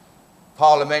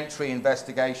 Parliamentary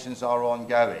investigations are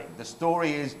ongoing. The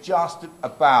story is just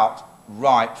about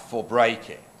ripe for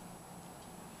breaking,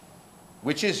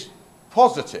 which is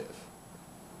positive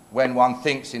when one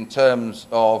thinks in terms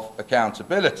of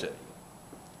accountability.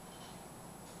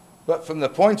 But from the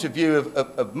point of view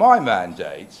of my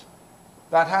mandate,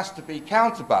 that has to be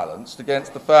counterbalanced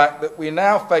against the fact that we're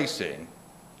now facing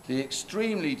the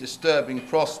extremely disturbing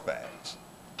prospect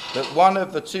that one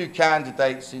of the two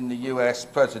candidates in the US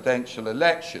presidential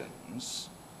elections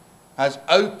has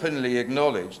openly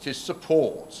acknowledged his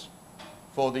support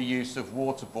for the use of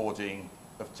waterboarding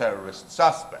of terrorist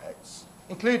suspects,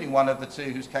 including one of the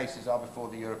two whose cases are before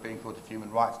the European Court of Human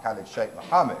Rights, Khalid Sheikh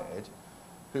Mohammed,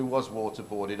 who was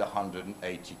waterboarded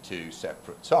 182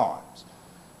 separate times.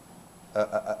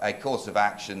 A course of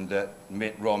action that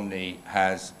Mitt Romney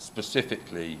has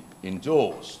specifically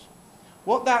endorsed.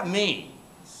 What that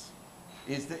means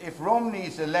is that if Romney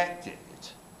is elected,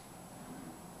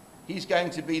 he's going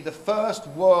to be the first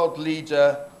world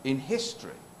leader in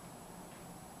history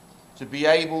to be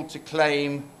able to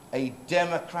claim a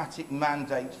democratic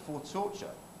mandate for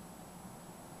torture,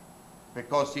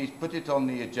 because he's put it on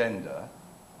the agenda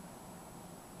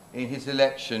in his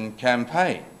election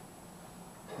campaign.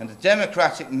 And the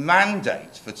democratic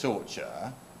mandate for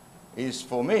torture is,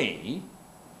 for me,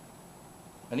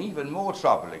 an even more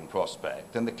troubling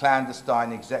prospect than the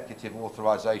clandestine executive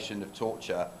authorization of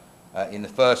torture in the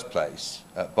first place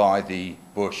by the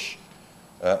Bush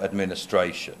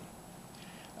administration.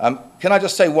 Can I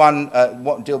just say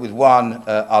deal with one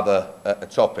other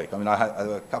topic? I mean, there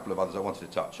were a couple of others I wanted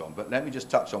to touch on, but let me just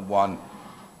touch on one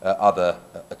other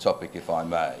topic, if I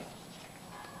may.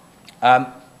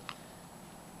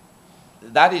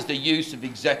 That is the use of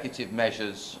executive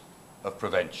measures of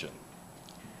prevention.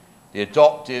 The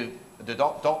adoption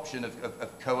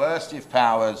of coercive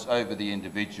powers over the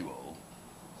individual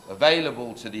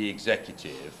available to the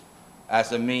executive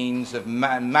as a means of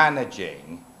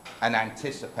managing an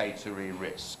anticipatory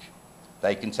risk.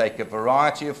 They can take a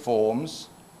variety of forms,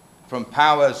 from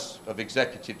powers of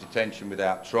executive detention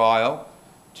without trial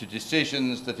to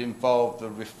decisions that involve the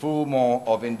refoulement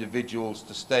of individuals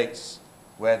to states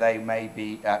where they may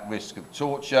be at risk of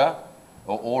torture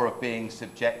or of being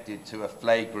subjected to a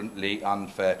flagrantly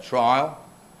unfair trial,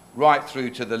 right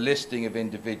through to the listing of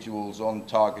individuals on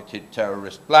targeted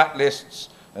terrorist blacklists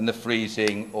and the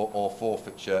freezing or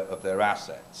forfeiture of their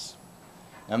assets.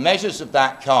 Now, measures of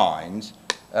that kind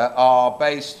are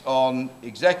based on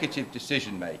executive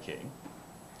decision-making,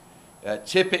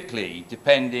 typically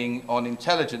depending on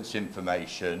intelligence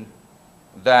information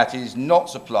that is not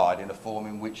supplied in a form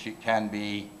in which it can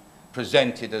be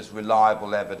presented as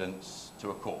reliable evidence to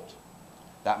a court.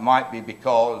 That might be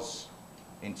because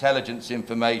intelligence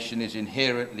information is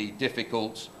inherently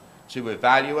difficult to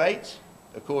evaluate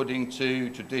according to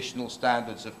traditional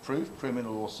standards of proof,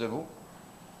 criminal or civil,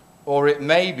 or it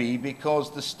may be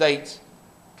because the state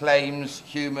claims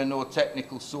human or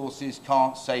technical sources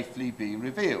can't safely be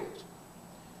revealed.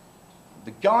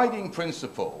 The guiding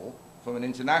principle from an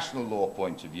international law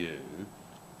point of view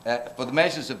for the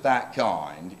measures of that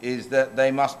kind is that they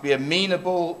must be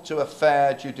amenable to a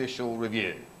fair judicial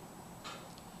review.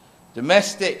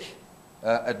 Domestic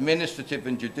administrative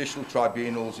and judicial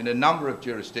tribunals in a number of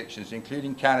jurisdictions,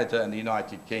 including Canada and the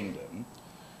United Kingdom,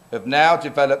 have now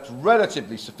developed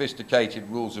relatively sophisticated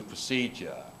rules of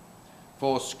procedure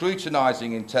for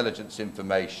scrutinising intelligence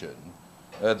information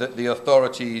that the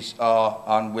authorities are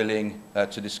unwilling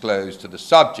to disclose to the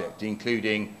subject,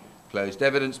 including closed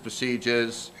evidence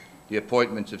procedures, the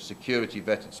appointment of security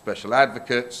vetted special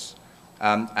advocates,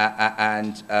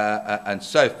 and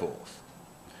so forth.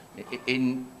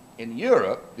 In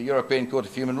Europe, the European Court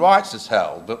of Human Rights has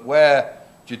held that where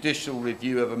judicial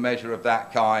review of a measure of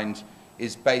that kind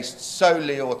is based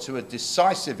solely or to a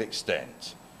decisive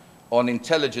extent on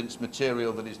intelligence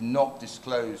material that is not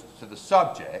disclosed to the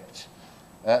subject,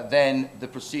 then the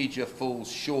procedure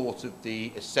falls short of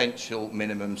the essential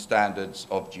minimum standards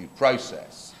of due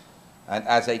process. And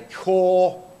as a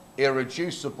core,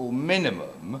 irreducible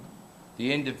minimum,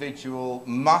 the individual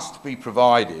must be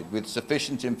provided with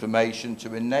sufficient information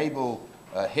to enable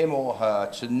him or her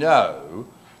to know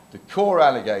the core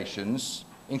allegations,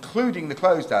 including the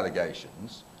closed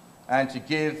allegations, and to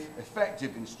give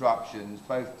effective instructions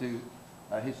both to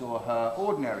his or her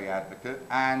ordinary advocate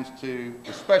and to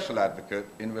the special advocate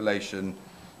in relation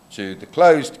to the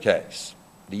closed case.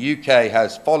 The UK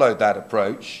has followed that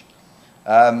approach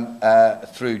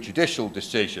through judicial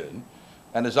decision,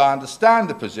 and as I understand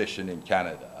the position in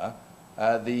Canada,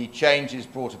 the changes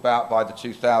brought about by the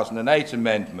 2008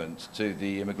 amendment to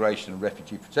the Immigration and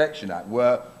Refugee Protection Act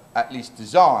were at least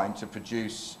designed to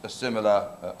produce a similar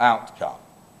outcome.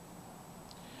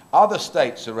 Other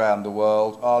states around the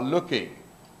world are looking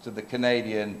to the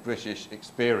Canadian-British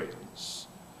experience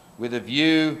with a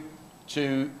view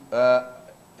to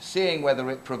seeing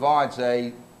whether it provides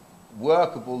a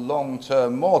workable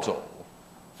long-term model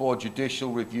for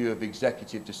judicial review of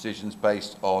executive decisions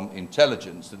based on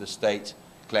intelligence that a state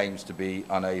claims to be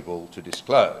unable to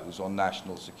disclose on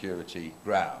national security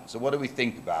grounds. So what do we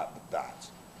think about that?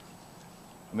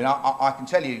 I mean, I can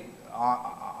tell you,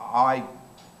 I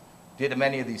did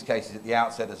many of these cases at the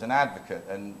outset as an advocate,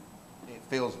 and it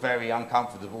feels very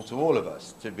uncomfortable to all of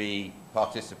us to be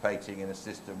participating in a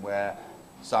system where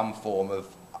some form of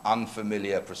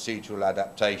unfamiliar procedural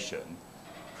adaptation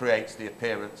creates the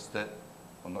appearance that,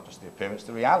 well, not just the appearance,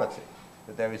 the reality,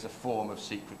 that there is a form of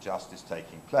secret justice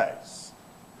taking place.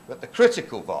 But the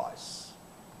critical vice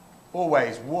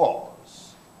always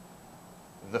was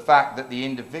the fact that the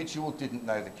individual didn't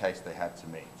know the case they had to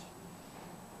meet.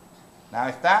 Now,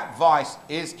 if that vice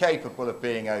is capable of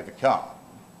being overcome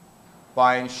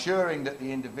by ensuring that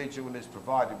the individual is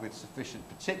provided with sufficient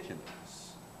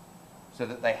particulars so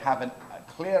that they have a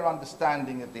clear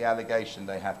understanding of the allegation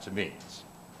they have to meet,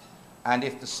 and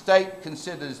if the state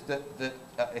considers that,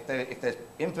 if there's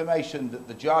information that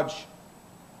the judge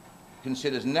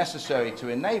considers necessary to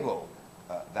enable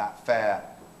that fair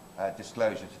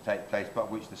disclosure to take place,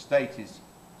 but which the state is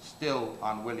still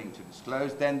unwilling to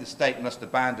disclose, then the state must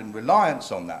abandon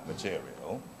reliance on that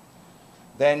material.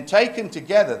 Then taken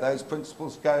together, those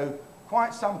principles go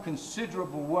quite some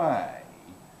considerable way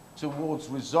towards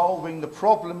resolving the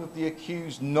problem of the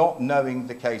accused not knowing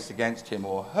the case against him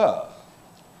or her.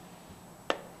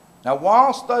 Now,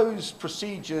 whilst those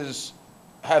procedures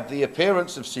have the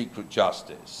appearance of secret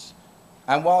justice,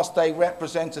 and whilst they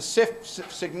represent a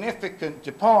significant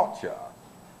departure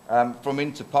from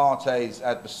inter partes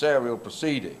adversarial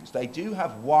proceedings, they do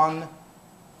have one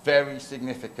very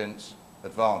significant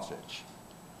advantage,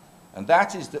 and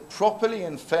that is that properly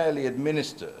and fairly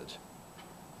administered,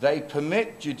 they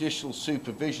permit judicial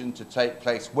supervision to take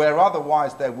place where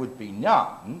otherwise there would be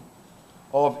none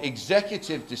of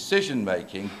executive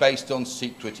decision-making based on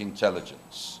secret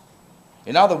intelligence.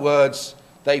 In other words,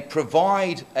 they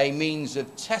provide a means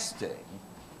of testing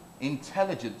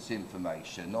intelligence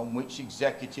information on which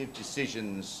executive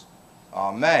decisions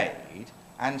are made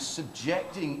and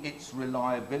subjecting its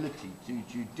reliability to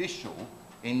judicial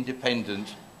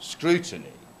independent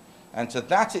scrutiny. And to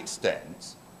that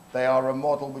extent, they are a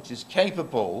model which is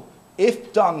capable,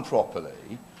 if done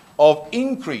properly, of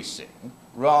increasing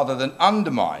rather than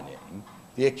undermining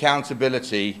the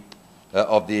accountability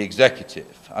of the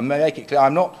executive. I may make it clear,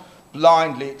 I'm not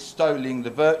blindly extolling the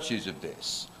virtues of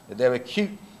this. There are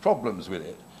acute problems with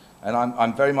it, and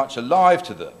I'm very much alive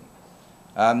to them.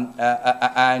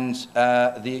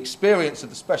 The experience of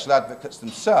the special advocates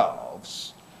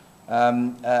themselves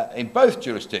in both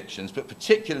jurisdictions, but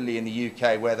particularly in the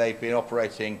UK where they've been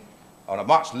operating on a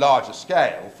much larger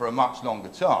scale for a much longer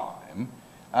time,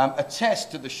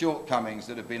 attest to the shortcomings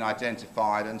that have been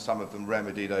identified and some of them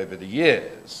remedied over the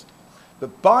years.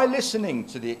 But by listening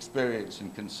to the experience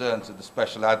and concerns of the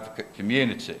special advocate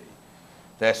community,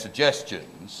 their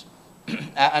suggestions,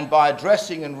 and by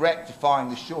addressing and rectifying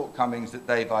the shortcomings that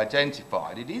they've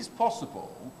identified, it is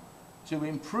possible to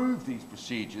improve these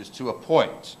procedures to a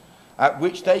point at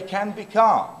which they can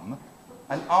become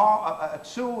a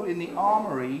tool in the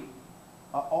armoury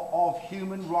of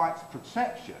human rights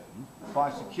protection by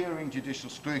securing judicial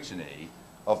scrutiny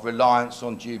of reliance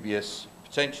on dubious,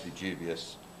 potentially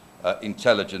dubious,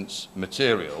 intelligence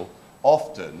material,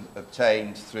 often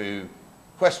obtained through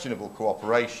questionable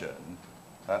cooperation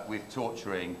with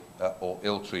torturing or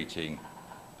ill-treating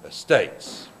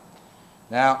states.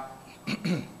 Now,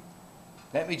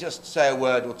 let me just say a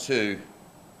word or two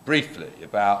briefly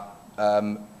about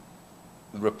the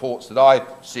reports that I've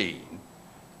seen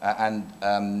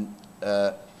and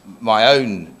my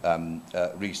own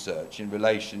research in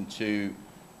relation to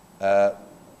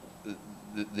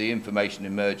the information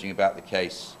emerging about the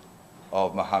case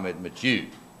of Mohammed Majoud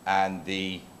and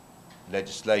the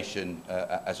legislation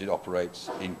as it operates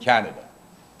in Canada.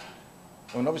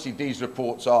 And obviously these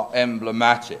reports are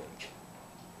emblematic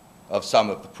of some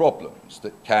of the problems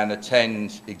that can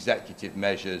attend executive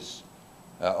measures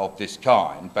of this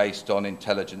kind based on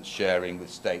intelligence sharing with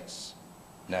states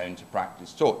known to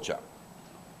practice torture.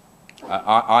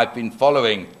 I've been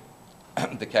following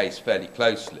the case fairly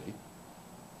closely,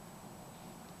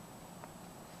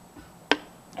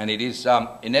 and it is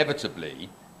inevitably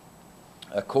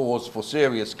a cause for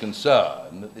serious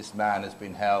concern that this man has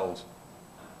been held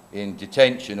in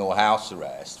detention or house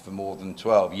arrest for more than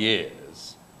 12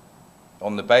 years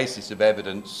on the basis of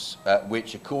evidence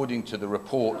which, according to the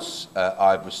reports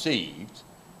I've received,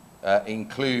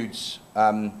 includes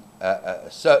a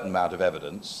certain amount of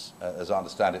evidence, as I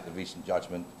understand it, the recent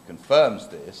judgment confirms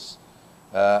this,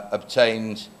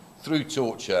 obtained through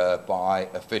torture by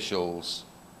officials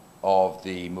of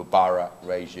the Mubarak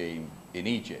regime in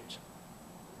Egypt.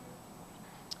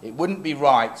 It wouldn't be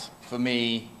right for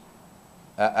me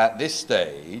at this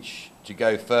stage to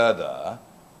go further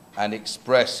and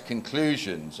express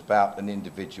conclusions about an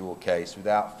individual case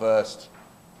without first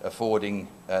affording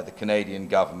the Canadian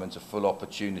government a full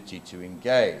opportunity to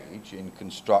engage in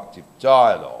constructive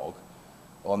dialogue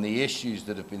on the issues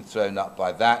that have been thrown up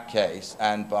by that case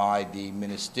and by the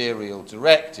ministerial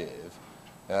directive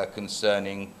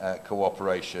concerning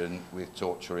cooperation with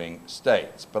torturing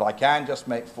states. But I can just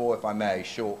make four, if I may,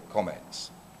 short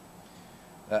comments.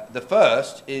 The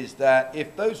first is that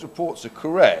if those reports are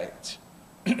correct,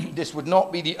 this would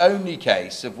not be the only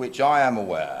case of which I am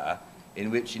aware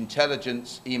in which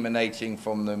intelligence emanating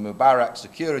from the Mubarak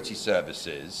security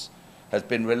services has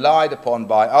been relied upon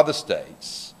by other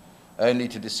states only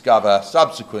to discover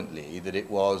subsequently that it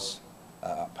was,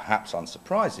 perhaps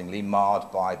unsurprisingly,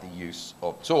 marred by the use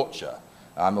of torture.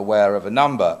 I'm aware of a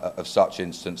number of such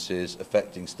instances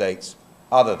affecting states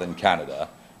other than Canada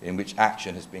in which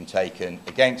action has been taken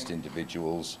against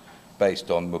individuals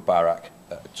based on Mubarak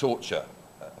torture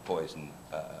poison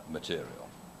material.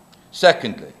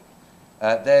 Secondly,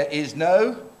 there is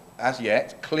no, as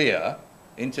yet, clear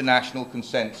international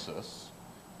consensus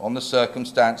on the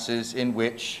circumstances in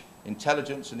which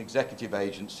intelligence and executive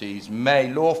agencies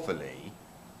may lawfully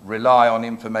rely on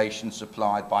information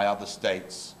supplied by other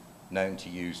states known to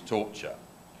use torture.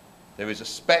 There is a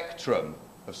spectrum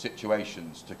of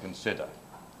situations to consider.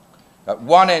 At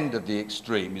one end of the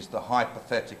extreme is the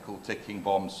hypothetical ticking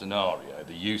bomb scenario,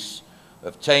 the use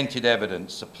of tainted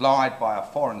evidence supplied by a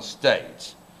foreign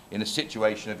state in a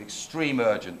situation of extreme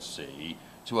urgency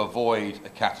to avoid a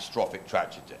catastrophic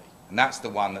tragedy. And that's the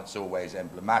one that's always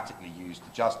emblematically used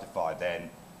to justify then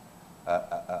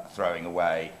throwing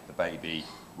away the baby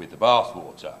with the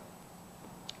bathwater.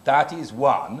 That is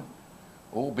one,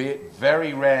 albeit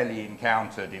very rarely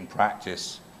encountered in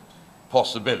practice,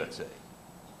 possibility.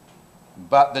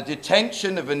 But the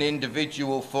detention of an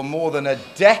individual for more than a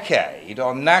decade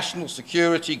on national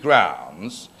security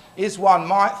grounds is, one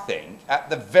might think, at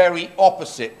the very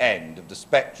opposite end of the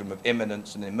spectrum of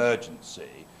imminence and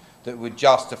emergency that would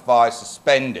justify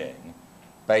suspending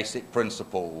basic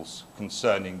principles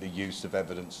concerning the use of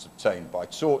evidence obtained by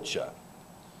torture.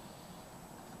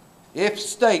 If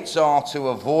states are to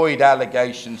avoid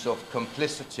allegations of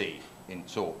complicity in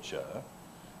torture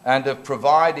and of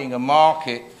providing a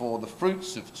market for the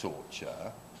fruits of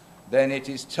torture, then it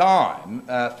is time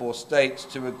for states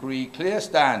to agree clear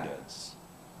standards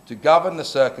to govern the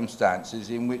circumstances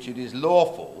in which it is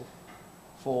lawful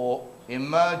for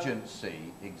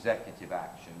emergency executive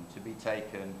action to be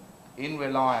taken in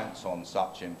reliance on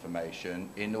such information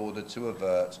in order to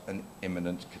avert an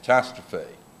imminent catastrophe.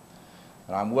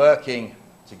 And I'm working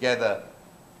together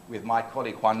with my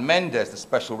colleague Juan Mendez, the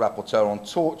Special Rapporteur on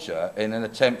Torture, in an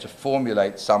attempt to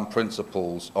formulate some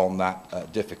principles on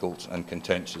that difficult and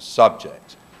contentious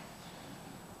subject.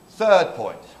 Third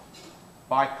point.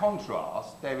 By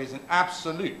contrast, there is an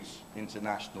absolute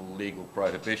international legal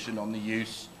prohibition on the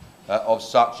use of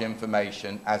such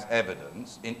information as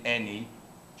evidence in any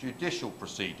judicial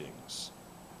proceedings.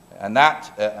 And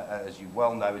that, as you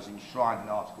well know, is enshrined in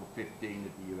Article 15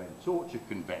 of the UN Torture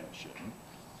Convention.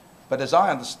 But as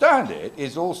I understand it,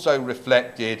 is also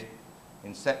reflected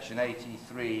in Section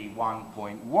 83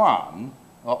 1.1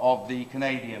 of the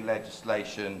Canadian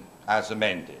legislation as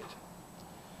amended.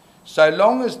 So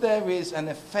long as there is an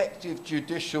effective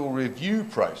judicial review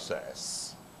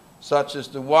process, such as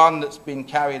the one that's been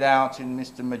carried out in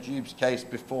Mr. Majoub's case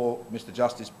before Mr.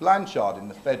 Justice Blanchard in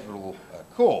the federal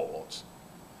court,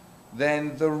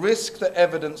 then the risk that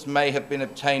evidence may have been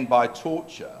obtained by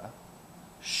torture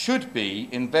should be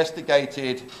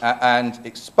investigated and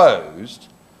exposed,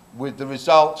 with the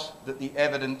result that the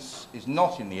evidence is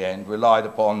not in the end relied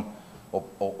upon,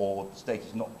 or the state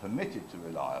is not permitted to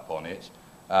rely upon it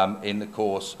in the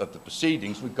course of the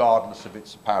proceedings, regardless of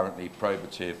its apparently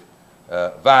probative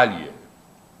value.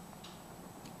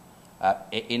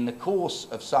 In the course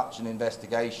of such an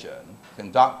investigation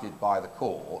conducted by the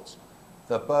court,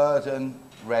 the burden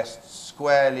rests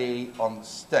squarely on the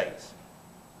state.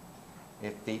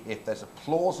 If there's a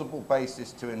plausible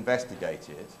basis to investigate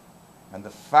it, and the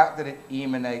fact that it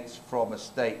emanates from a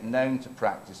state known to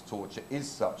practice torture is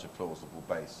such a plausible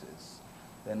basis,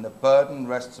 then the burden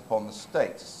rests upon the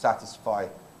state to satisfy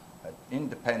an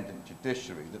independent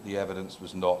judiciary that the evidence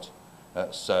was not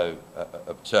so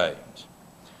obtained.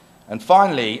 And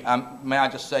finally, may I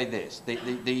just say this,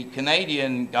 the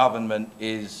Canadian government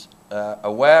is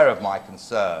aware of my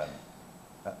concern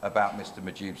about Mr.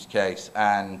 Majoub's case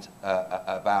and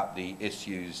about the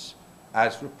issues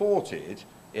as reported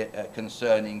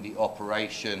concerning the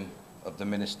operation of the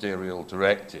ministerial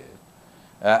directive,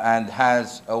 and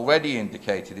has already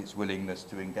indicated its willingness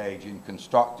to engage in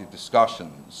constructive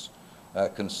discussions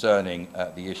concerning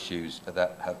the issues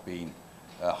that have been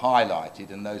highlighted,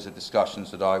 and those are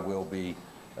discussions that I will be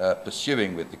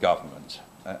pursuing with the government.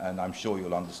 And I'm sure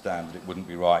you'll understand that it wouldn't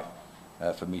be right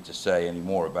for me to say any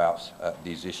more about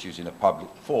these issues in a public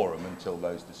forum until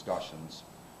those discussions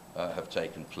have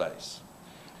taken place.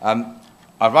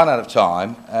 I've run out of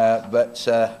time, but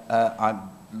I'd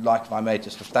like, if I may,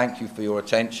 just to thank you for your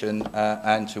attention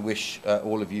and to wish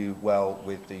all of you well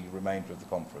with the remainder of the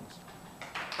conference.